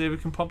unless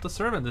David can pump the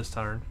Servant this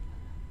turn.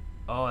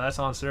 Oh, that's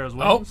on Sarah's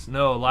wings?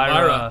 No,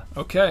 Lyra.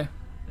 Okay.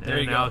 There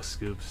And you go. Alex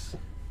scoops.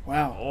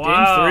 Wow.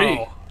 Wow. Game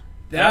 3.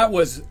 That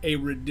was a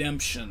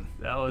redemption.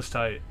 That was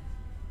tight.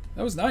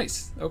 That was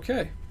nice.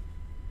 Okay.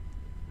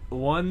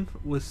 One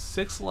with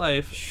 6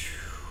 life.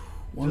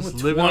 One Just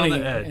with living on 20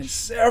 the edge. and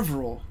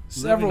several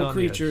Living on the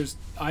creatures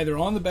either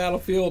on the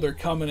battlefield or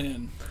coming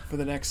in for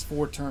the next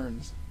 4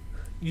 turns.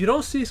 You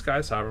don't see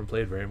Sky Sovereign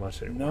played very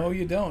much anymore. No,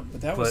 you don't.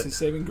 But that was But his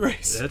saving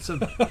grace.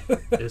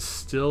 It's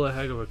still a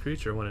heck of a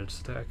creature when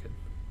it's attacking.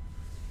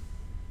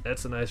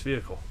 That's a nice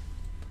vehicle.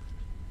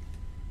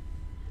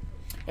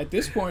 At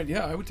this point,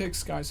 yeah, I would take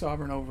Sky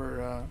Sovereign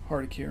over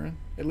Heart of Kieran.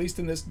 At least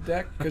in this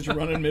deck, because you're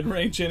running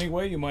mid-range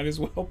anyway, you might as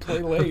well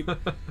play late.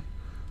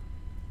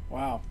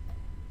 Wow.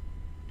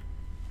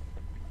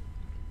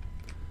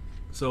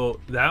 So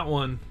that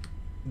one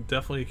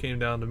definitely came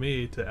down to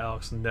me, to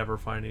Alex never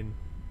finding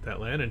that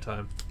land in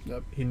time.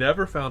 Yep. He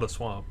never found a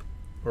swamp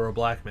or a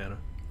black mana.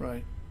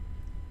 Right.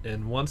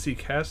 And once he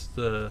cast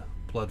the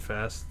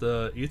Bloodfast,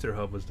 the Ether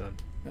Hub was done.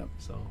 Yep.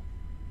 So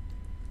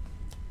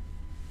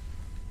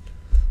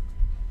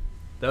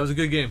that was a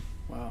good game.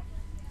 Wow.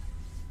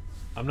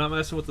 I'm not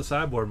messing with the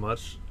sideboard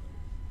much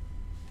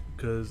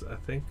because I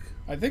think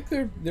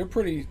they're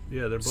pretty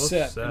they're both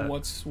set set. in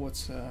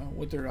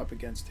what they're up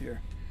against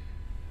here.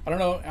 I don't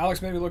know.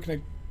 Alex maybe looking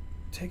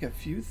to take a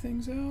few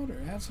things out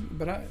or add some,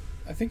 but I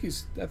think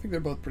they're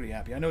both pretty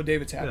happy. I know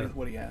David's happy with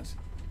what he has.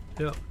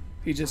 Yeah.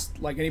 He just,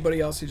 like anybody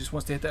else, he just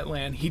wants to hit that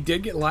land. He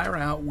did get Lyra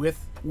out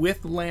with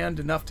land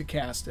enough to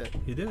cast it.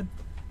 He did,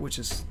 which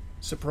is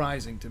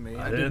surprising to me.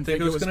 I didn't think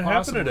it was going to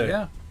happen today.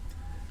 Yeah,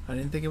 I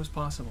didn't think it was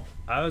possible.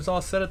 I was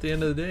all set at the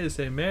end of the day to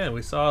say, man,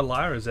 we saw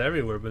Lyras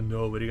everywhere, but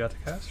nobody got to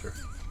cast her.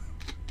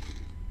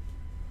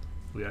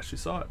 We actually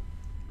saw it.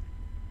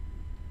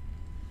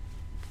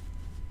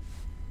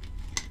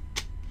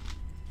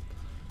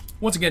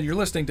 Once again, you're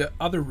listening to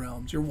Other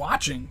Realms. You're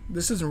watching.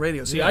 This isn't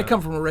radio. See, Yeah. I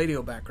come from a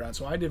radio background,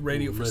 so I did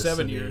radio for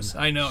 7 years.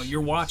 I know. You're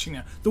watching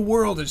now. The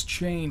world has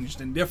changed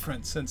and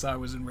different since I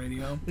was in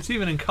radio. It's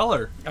even in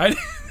color.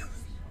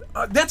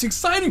 That's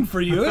exciting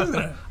for you, isn't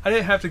it? I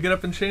didn't have to get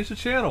up and change the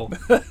channel.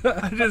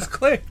 I just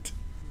clicked.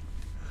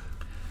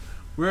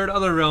 We're at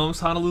Other Realms,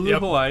 Honolulu,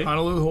 Hawaii.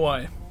 Honolulu,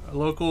 Hawaii. A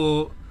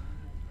local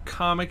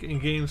comic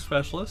and game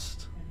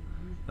specialist.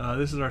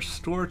 This is our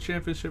store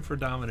championship for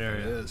Dominaria.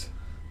 It is.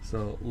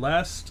 So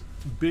last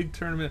big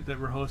tournament that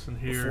we're hosting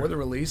here before the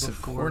release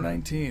of Core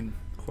 19.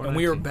 And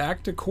we are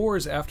back to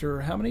cores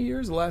after how many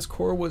years? The last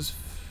core was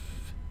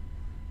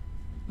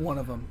one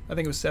of them. I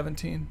think it was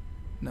 17.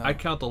 No, I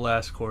count the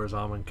last core as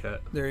Amonkhet.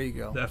 There you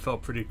go. That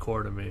felt pretty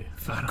core to me.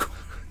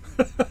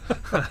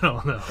 I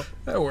don't know.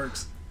 That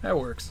works. That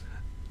works.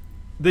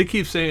 They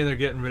keep saying they're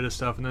getting rid of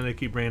stuff, and then they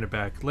keep bringing it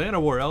back. Land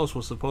of War Elves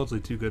was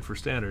supposedly too good for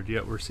standard,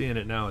 yet we're seeing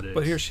it nowadays.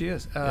 But here she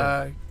is.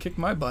 Kicked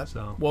my butt.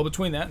 So. Well,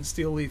 between that and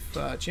Steel Leaf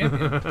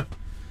Champion.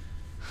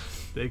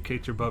 They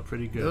kicked your butt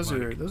pretty good. Those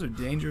are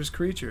dangerous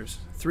creatures.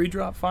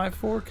 3-drop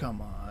 5/4.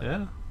 Come on.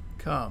 Yeah.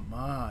 Come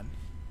on.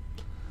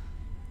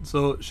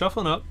 So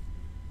shuffling up,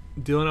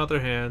 dealing out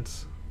their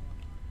hands.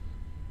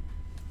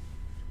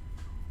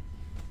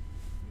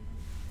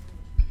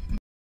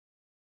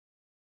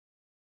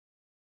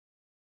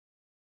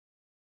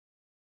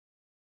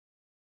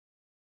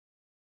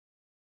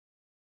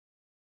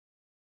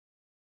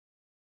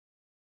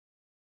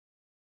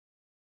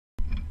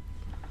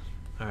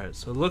 Alright,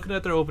 so looking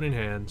at their opening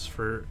hands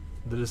for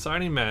the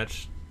deciding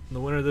match, the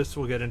winner of this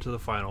will get into the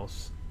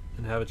finals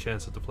and have a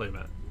chance at the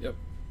playmat. Yep.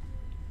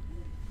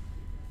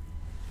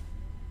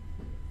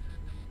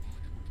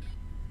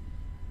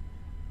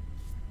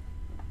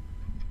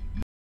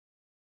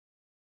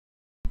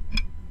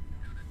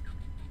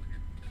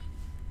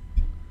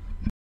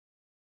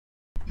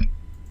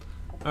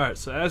 Alright,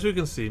 so as we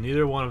can see,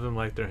 neither one of them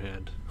liked their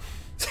hand.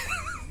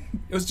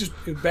 It was just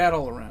bad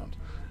all around.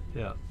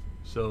 Yeah,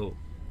 so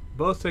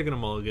both taking a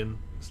mulligan,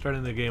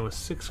 starting the game with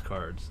 6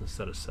 cards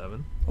instead of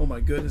 7. Oh my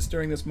goodness,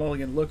 during this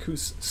mulligan, look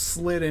who's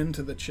slid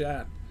into the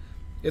chat.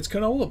 It's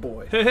Canola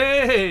Boy.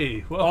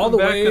 Hey, welcome all the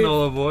back, way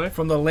Canola Boy.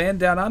 From the land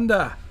down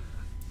under.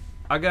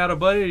 I got a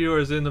buddy of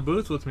yours in the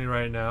booth with me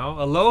right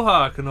now.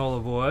 Aloha,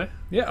 Canola Boy.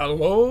 Yeah,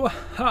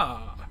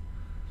 aloha.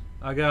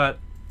 I got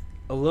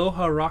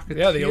Aloha Rocketeer.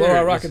 Yeah, the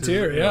Aloha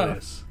Rocketeer, yeah.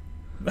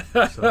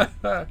 So,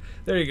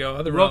 there you go.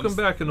 Other welcome Realms.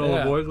 back,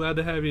 Canola Boy. Glad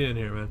to have you in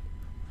here, man.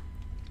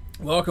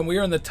 Welcome. We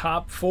are in the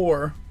top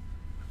 4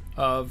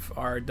 of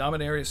our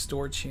Dominaria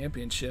Store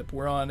Championship.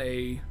 We're on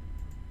a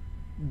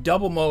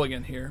double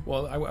mulligan here.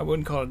 Well, I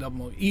wouldn't call it a double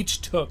mulligan.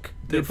 Each took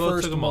their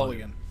first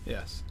mulligan.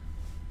 Yes.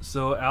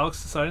 So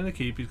Alex deciding to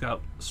keep. He's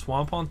got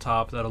Swamp on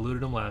top that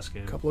eluded him last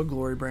game. A couple of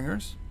Glory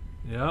Bringers.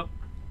 Yep.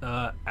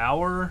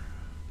 Hour.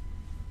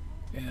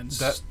 And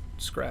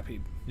Scrap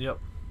Heap. Yep.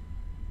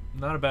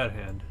 Not a bad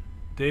hand.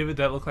 David,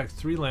 that looked like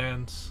 3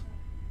 lands.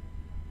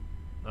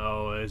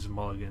 Oh, it's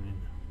mulliganing.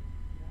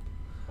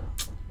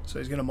 So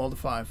he's going to mold to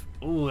 5.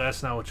 Ooh,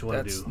 that's not what you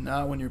want to do. That's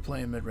not when you're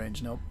playing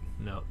mid-range. Nope.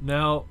 No.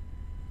 Now,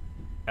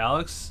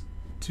 Alex,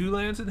 2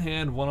 lands in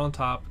hand, 1 on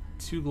top,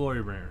 2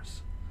 Glory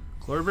Bringers.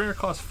 Glory Bringer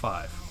costs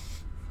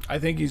 5. I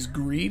think he's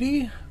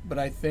greedy, but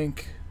I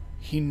think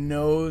he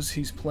knows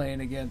he's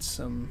playing against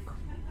some...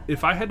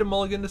 If I had to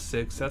mulligan to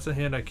 6, that's a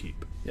hand I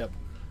keep. Yep.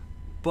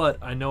 But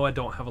I know I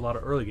don't have a lot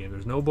of early game.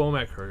 There's no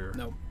Bomat Courier.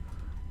 No.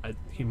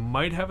 He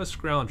might have a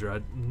Scrounger.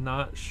 I'm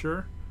not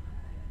sure.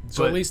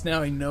 So at least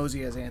now he knows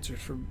he has answers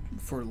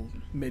for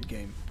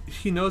mid-game.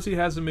 He knows he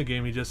has a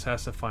mid-game. He just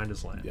has to find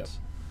his lands. Yep.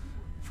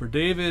 For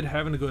David,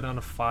 having to go down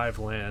to 5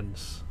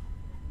 lands,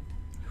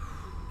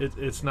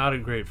 it's not a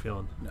great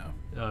feeling.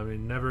 No. I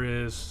mean, never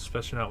is,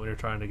 especially not when you're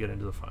trying to get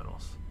into the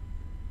finals.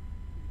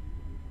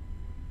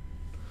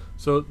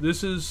 So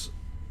this is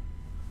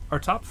our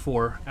top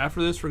 4.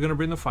 After this, we're going to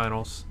bring the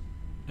finals,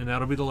 and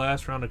that'll be the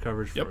last round of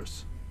coverage for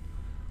us.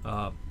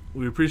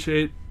 We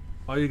appreciate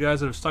all you guys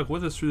that have stuck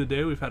with us through the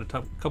day. We've had a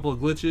couple of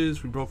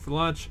glitches. We broke for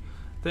lunch.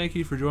 Thank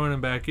you for joining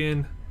back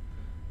in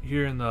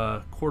here in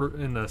the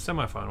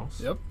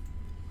semifinals. Yep.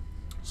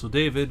 So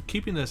David,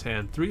 keeping this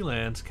hand, 3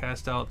 lands,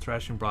 cast out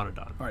Thrashing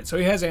Bronodon. All right, so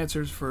he has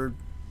answers for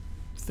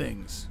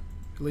things,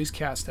 at least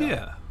cast out.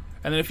 Yeah.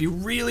 And then if he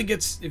really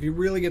gets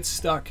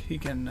stuck, he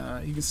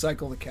can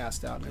cycle the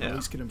cast out and at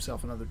least get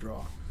himself another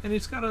draw. And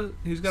he's got a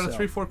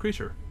 3/4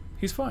 creature.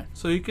 He's fine.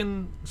 So he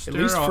can stare,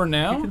 at least for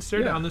now. He can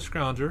stare down this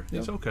Scrounger.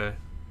 It's okay.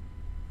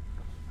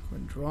 Go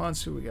and draw and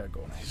see what we got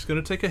going on. He's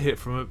going to take a hit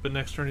from it, but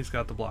next turn he's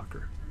got the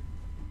blocker.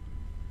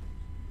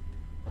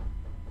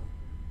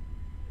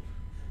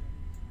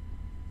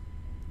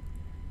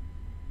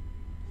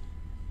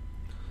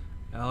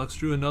 Alex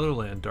drew another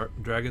land,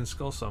 Dragon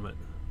Skull Summit.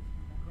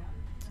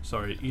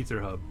 Sorry,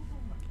 Ether Hub.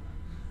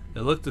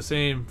 It looked the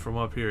same from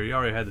up here. He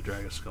already had the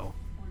Dragon Skull.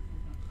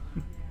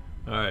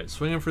 Alright,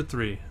 swinging for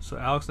 3. So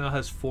Alex now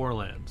has 4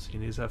 lands. He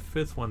needs that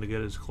 5th one to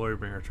get his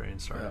Glorybringer train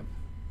started. Yep.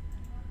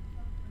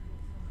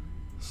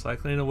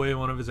 Cycling away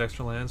one of his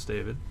extra lands,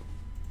 David.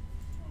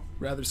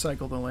 Rather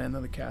cycle the land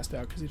than the cast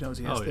out because he knows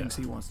he has things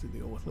he wants to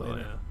deal with later. Oh,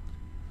 yeah.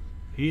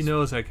 He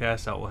knows that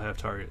cast out will have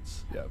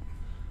targets. Yep.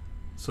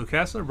 So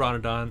casting a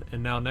Bronodon,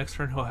 and now next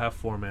turn he'll have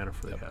 4 mana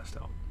for the cast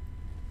out.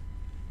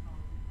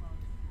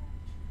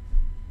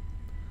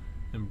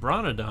 And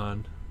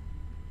Bronodon,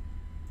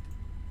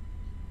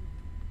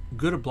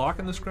 good at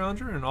blocking the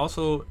Scrounger, and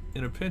also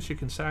in a pinch you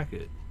can sack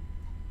it.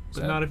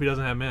 But not if he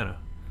doesn't have mana.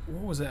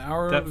 What was it?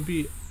 Hour? That would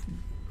be.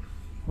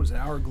 What is it?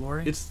 Hour of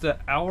Glory? It's the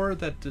hour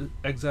that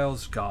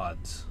exiles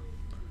gods.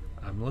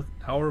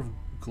 Hour of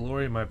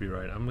Glory might be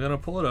right. I'm gonna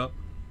pull it up.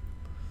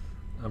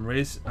 I'm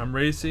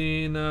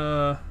racing.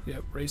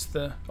 Yep, race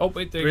the. Oh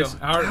wait, there you go.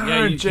 Hour.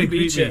 Yeah, Jake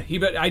beat you.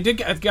 I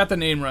got the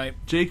name right.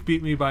 Jake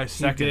beat me by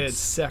seconds. He did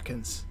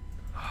seconds.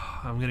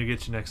 I'm gonna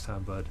get you next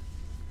time, bud.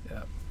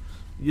 Yeah.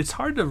 It's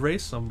hard to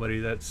race somebody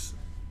that's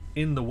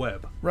in the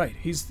web. Right.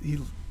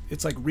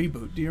 It's like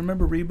Reboot. Do you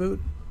remember Reboot?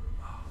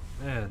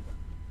 Man,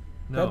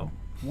 no.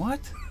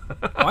 What?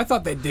 Oh, I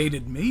thought they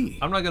dated me.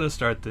 I'm not gonna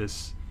start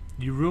this.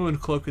 You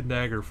ruined Cloak and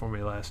Dagger for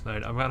me last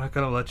night. I'm not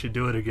gonna let you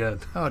do it again.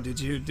 Oh, did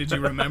you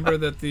remember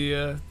that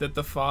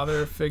the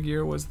father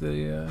figure was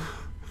the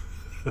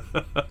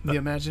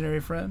imaginary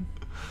friend?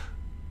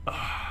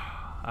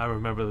 I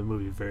remember the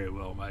movie very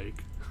well,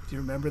 Mike. Do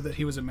you remember that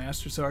he was a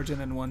master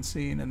sergeant in one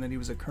scene, and then he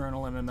was a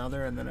colonel in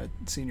another, and then a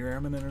senior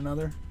airman in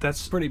another?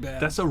 That's pretty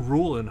bad. That's a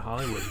rule in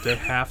Hollywood. They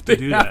have to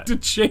do that. They have to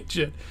change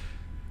it.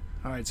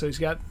 All right, so he's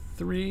got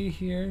 3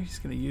 here. He's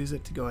going to use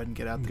it to go ahead and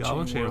get out the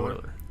Goblin Chain Whirler.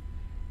 Whirler.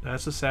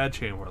 That's a sad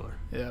Chain Whirler.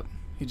 Yep.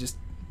 He just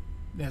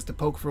has to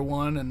poke for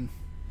 1, and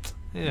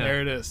there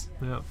it is.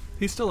 Yeah.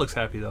 He still looks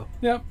happy, though.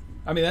 Yep.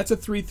 I mean, that's a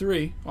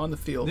 3/3 on the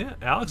field. Yeah,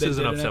 Alex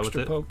isn't upset with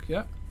it. Poke.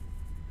 Yep.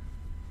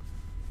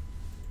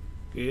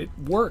 It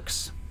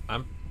works.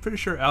 I'm pretty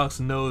sure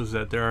Alex knows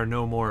that there are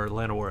no more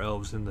Llanowar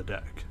elves in the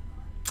deck.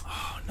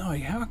 Oh, no.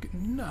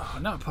 No,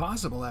 not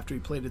possible after he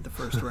played it the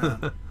first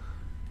round.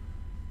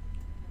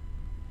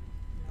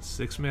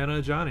 6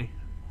 mana Ajani.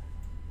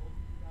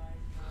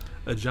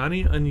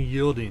 Ajani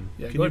Unyielding.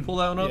 Yeah, Can you pull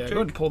that one up, Jake? Jake? Go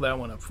ahead and pull that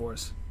one up for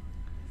us.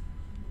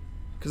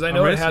 Because I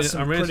know it has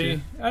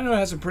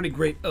some pretty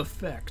great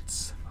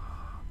effects.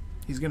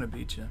 He's gonna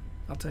beat you.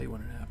 I'll tell you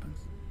when it happens.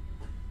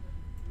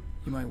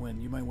 You might win.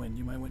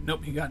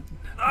 Nope, he got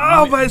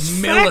by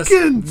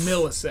seconds.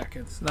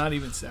 Milliseconds, not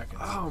even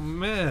seconds. Oh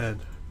man,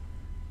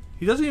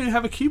 he doesn't even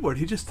have a keyboard.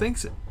 He just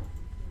thinks it.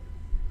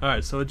 All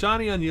right, so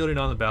Ajani Unyielding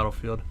on the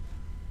battlefield.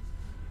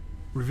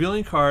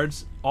 Revealing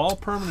cards, all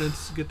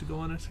permanents get to go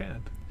on his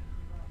hand.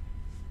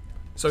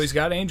 So he's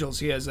got angels.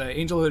 He has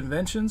Angel of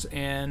Inventions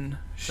and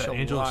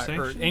Angel of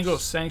Sanctions? Angel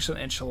of Sanction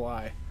and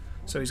Shalai.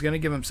 So he's going to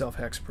give himself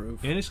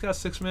hexproof. And he's got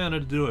 6 mana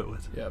to do it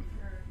with. Yep.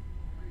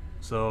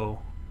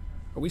 So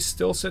are we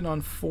still sitting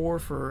on 4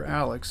 for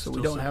Alex? So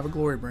we don't have a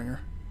Glorybringer.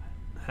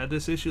 Had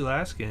this issue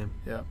last game.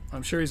 Yeah,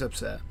 I'm sure he's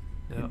upset.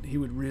 Yeah. He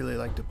would really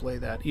like to play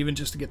that, even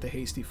just to get the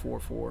hasty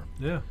 4/4.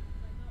 Yeah.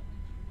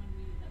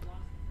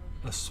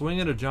 A swing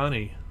at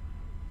Ajani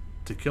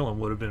to kill him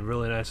would have been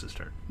really nice this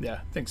turn. Yeah,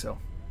 I think so.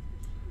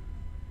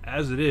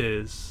 As it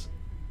is,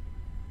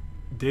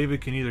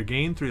 David can either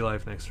gain 3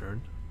 life next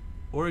turn,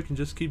 or he can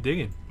just keep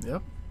digging.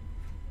 Yep.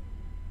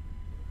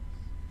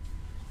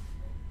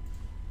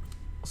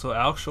 So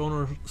Alex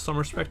showing some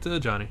respect to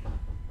Ajani.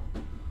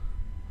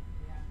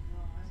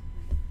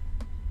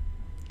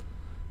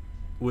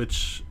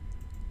 Which,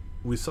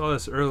 we saw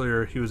this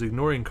earlier, he was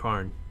ignoring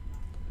Karn.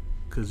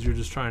 Because you're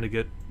just trying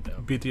to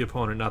beat the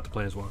opponent, not the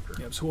Planeswalker.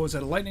 Yep, so what was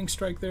that, a lightning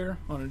strike there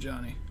on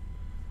Ajani?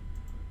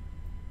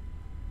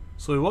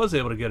 So he was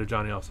able to get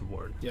Ajani off the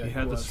board. Yeah, he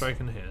had the strike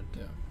in hand.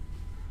 Yeah.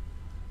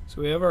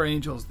 So we have our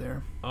angels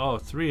there. Oh,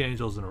 3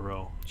 angels in a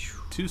row.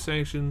 2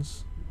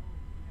 sanctions.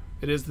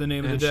 It is the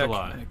name of the deck.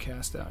 Shalai. And a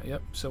cast out.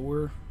 Yep, so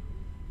we're...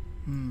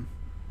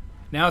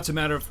 Now it's a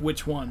matter of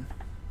which one.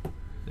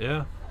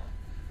 Yeah.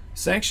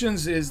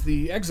 Sanctions is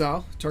the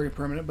exile, target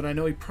permanent, but I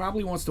know he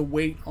probably wants to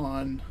wait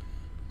on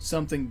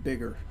something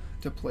bigger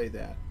to play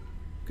that.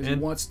 Because he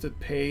wants to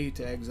pay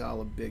to exile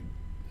a big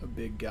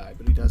guy,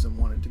 but he doesn't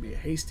want it to be a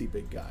hasty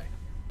big guy.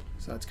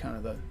 So that's kind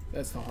of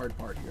that's the hard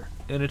part here.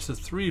 And it's a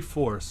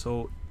 3/4,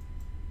 so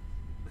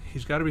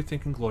he's got to be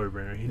thinking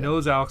Glorybringer. He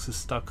knows Alex is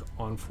stuck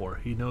on 4.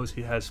 He knows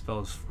he has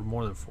spells for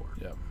more than 4.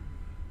 Yep.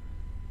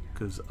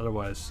 Because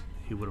otherwise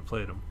he would have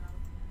played him.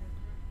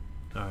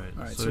 Alright,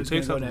 All right, so so he he's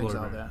takes out going the to Glory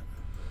exile Bringer.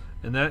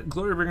 that. And that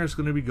Glory Bringer is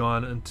going to be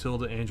gone until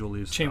the Angel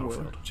leaves the Chain Whirler.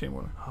 battlefield. Chain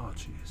Whirler. Oh,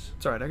 jeez.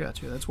 It's all right. I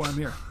got you. That's why I'm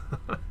here.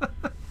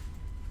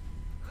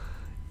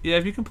 Yeah,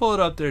 if you can pull it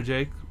up there,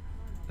 Jake,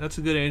 that's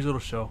a good Angel to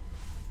show.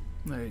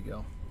 There you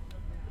go.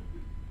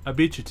 I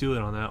beat you to it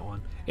on that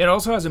one. It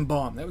also has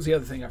Embalm. That was the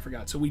other thing I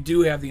forgot. So we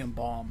do have the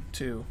Embalm,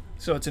 too.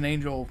 So it's an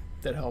Angel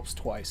that helps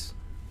twice.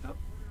 Yep.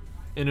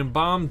 And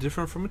Embalm,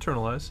 different from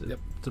Eternalize. Yep.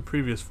 It's a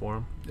previous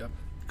form. Yep.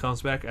 It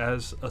comes back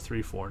as a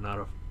 3/4, not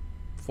a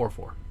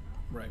 4/4.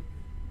 Right.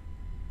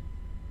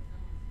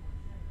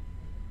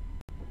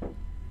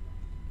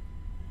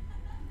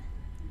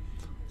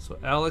 So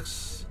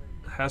Alex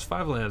has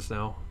 5 lands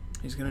now,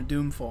 He's going to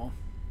Doomfall.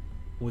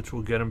 which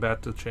will get him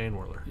back to Chain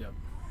Whirler. Yep.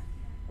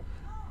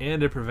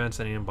 And it prevents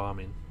any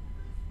embalming.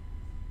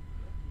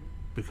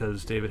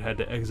 Because David had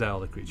to exile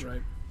the creature.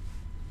 Right.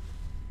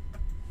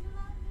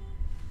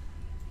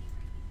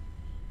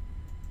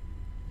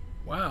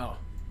 Wow.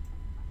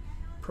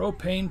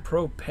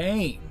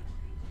 Propane.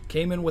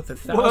 Came in with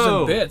 1,000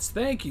 Whoa. bits.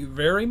 Thank you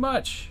very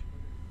much.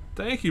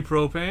 Thank you,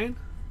 Propane.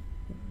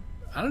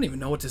 I don't even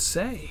know what to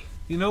say.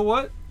 You know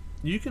what?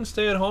 You can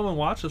stay at home and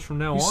watch us from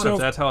now You on so- if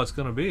that's how it's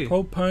going to be.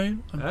 Propane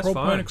and That's propane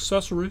fine.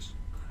 accessories.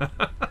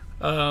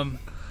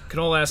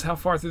 Canola asks, how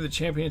far through the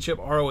championship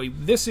are we?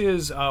 This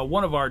is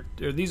one of our,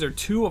 or these are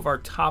 2 of our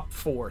top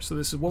 4. So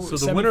this is what So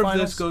the winner of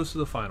this goes to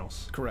the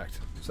finals. Correct.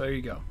 So there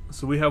you go.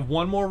 So we have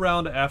one more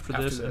round after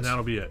After this, and this.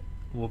 that'll be it.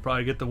 We'll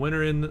probably get the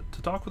winner in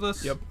to talk with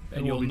us. Yep.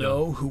 And we'll you'll be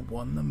know done. who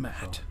won the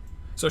mat.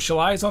 So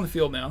Shalai is on the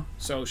field now.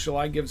 So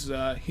Shalai gives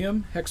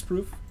him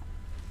hexproof,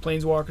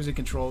 planeswalkers it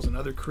controls, and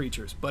other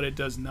creatures. But it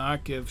does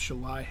not give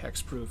Shalai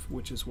hexproof,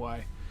 which is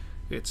why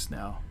it's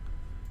now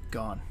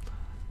gone.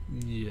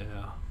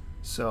 Yeah.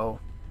 So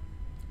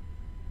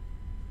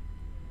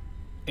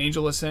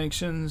Angel of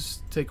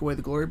Sanctions take away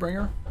the Glory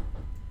Bringer.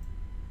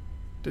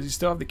 Does he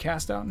still have the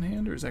cast out in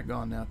hand, or is that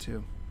gone now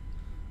too?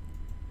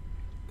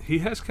 He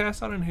has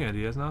cast out in hand.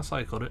 He has not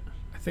cycled it.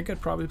 I think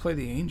I'd probably play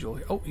the Angel.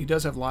 Oh, he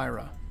does have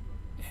Lyra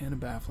and a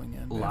Baffling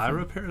End.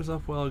 Lyra pairs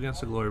up well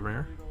against the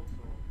Glorybringer.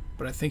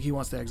 But I think he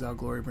wants to exile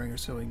Glorybringer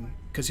so he can,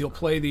 because he'll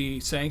play the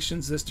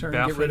Sanctions this turn.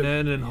 Get rid Baffling of,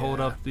 End and hold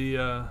yeah. up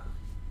the...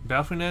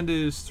 Baffling End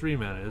is 3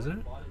 mana, isn't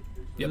it?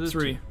 Yep, Is it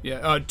 3.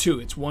 Yeah, 2.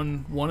 It's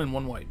 1 and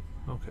 1 white.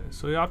 Okay,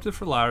 so he opted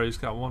for Lyra. He's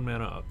got 1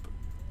 mana up.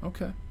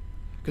 Okay.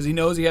 Because he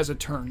knows he has a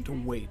turn to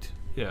wait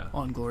Yeah.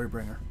 on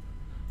Glorybringer.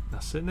 Now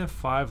sitting at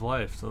 5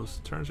 life, those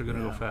turns are going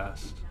to Yeah. go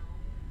fast.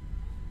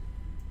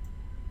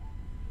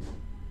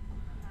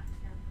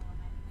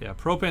 Yeah,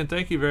 Propane,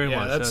 thank you very Yeah,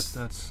 much.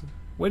 that's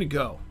way to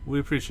go. We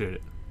appreciate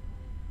it.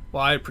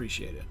 Well, I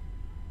appreciate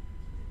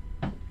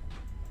it.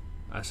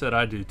 I said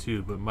I do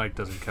too, but Mike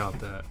doesn't count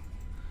that.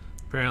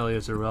 Apparently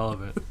it's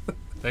irrelevant.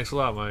 Thanks a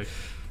lot, Mike.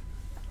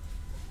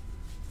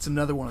 It's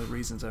another one of the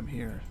reasons I'm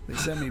here. They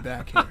sent me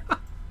back here.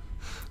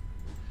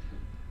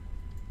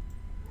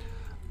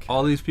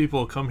 All these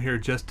people come here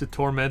just to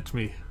torment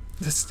me.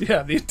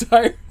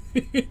 The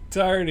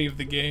entirety of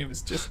the game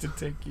is just to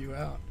take you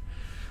out.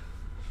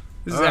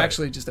 This is All right.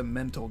 actually just a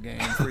mental game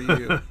for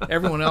you.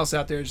 Everyone else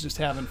out there is just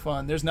having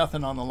fun. There's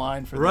nothing on the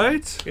line for them.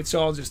 Right? It's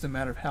all just a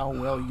matter of how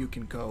well you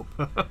can cope.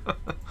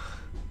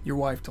 Your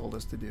wife told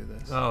us to do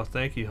this. Oh,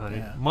 thank you, honey.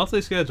 Yeah.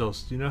 Monthly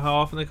schedules. Do you know how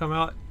often they come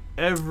out?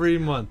 Every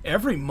month.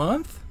 Every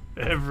month?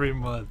 Every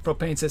month.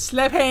 Propane says,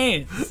 slap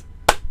hands.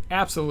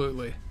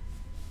 Absolutely.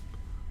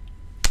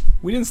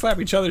 We didn't slap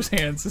each other's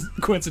hands,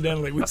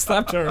 coincidentally. We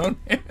slapped our own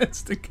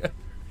hands together.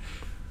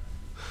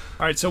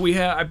 All right, so we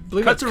have, I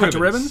believe Cut that's to cut to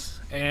ribbons. ribbons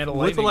and a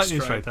With the lightning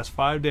strike. strike. That's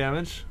 5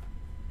 damage.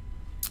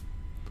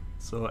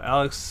 So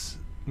Alex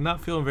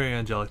not feeling very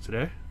angelic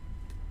today.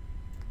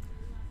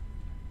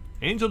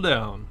 Angel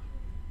down.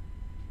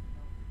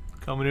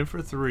 Coming in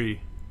for 3.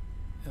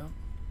 Yep.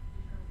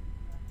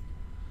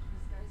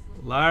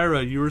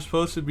 Lyra, you were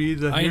supposed to be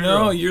the I hero.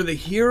 know, you're the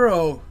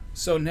hero.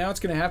 So now it's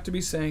going to have to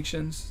be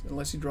sanctions,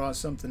 unless you draw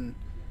something,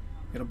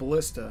 a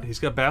ballista. He's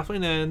got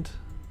Baffling End.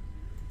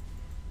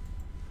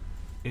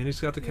 And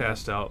he's got the Yeah,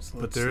 cast out. so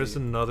But let's there is see.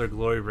 another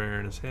Glorybringer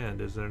in his hand,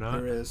 is there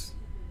not? There is.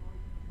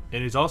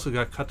 And he's also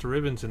got Cut to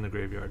Ribbons in the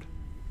graveyard.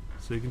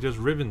 So you can just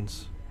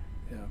ribbons.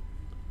 Yeah.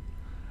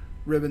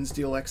 Ribbons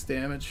deal X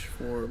damage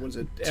for, what is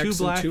it? X 2 and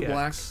black 2 X.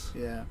 blacks.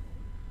 Yeah.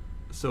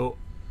 So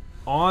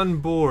on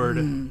board,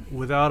 Mm.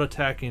 without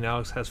attacking,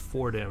 Alex has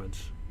 4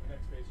 damage.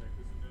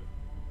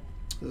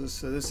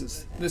 So this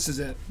is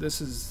it. This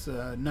is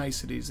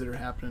niceties that are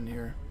happening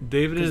here.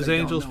 David and 'Cause his they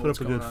don't Angels know put what's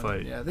up a good going on.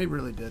 fight. Yeah, they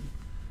really did.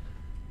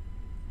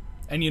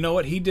 And you know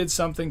what? He did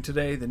something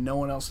today that no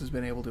one else has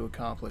been able to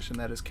accomplish, and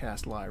that is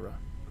cast Lyra.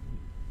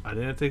 I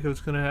didn't think it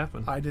was going to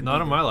happen. I didn't Not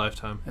in either. my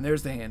lifetime. And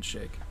there's the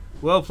handshake.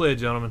 Well played,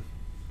 gentlemen.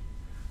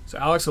 So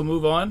Alex will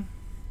move on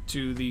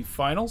to the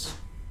finals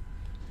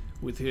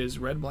with his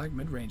red-black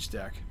mid-range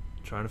deck.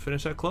 Trying to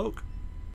finish that cloak.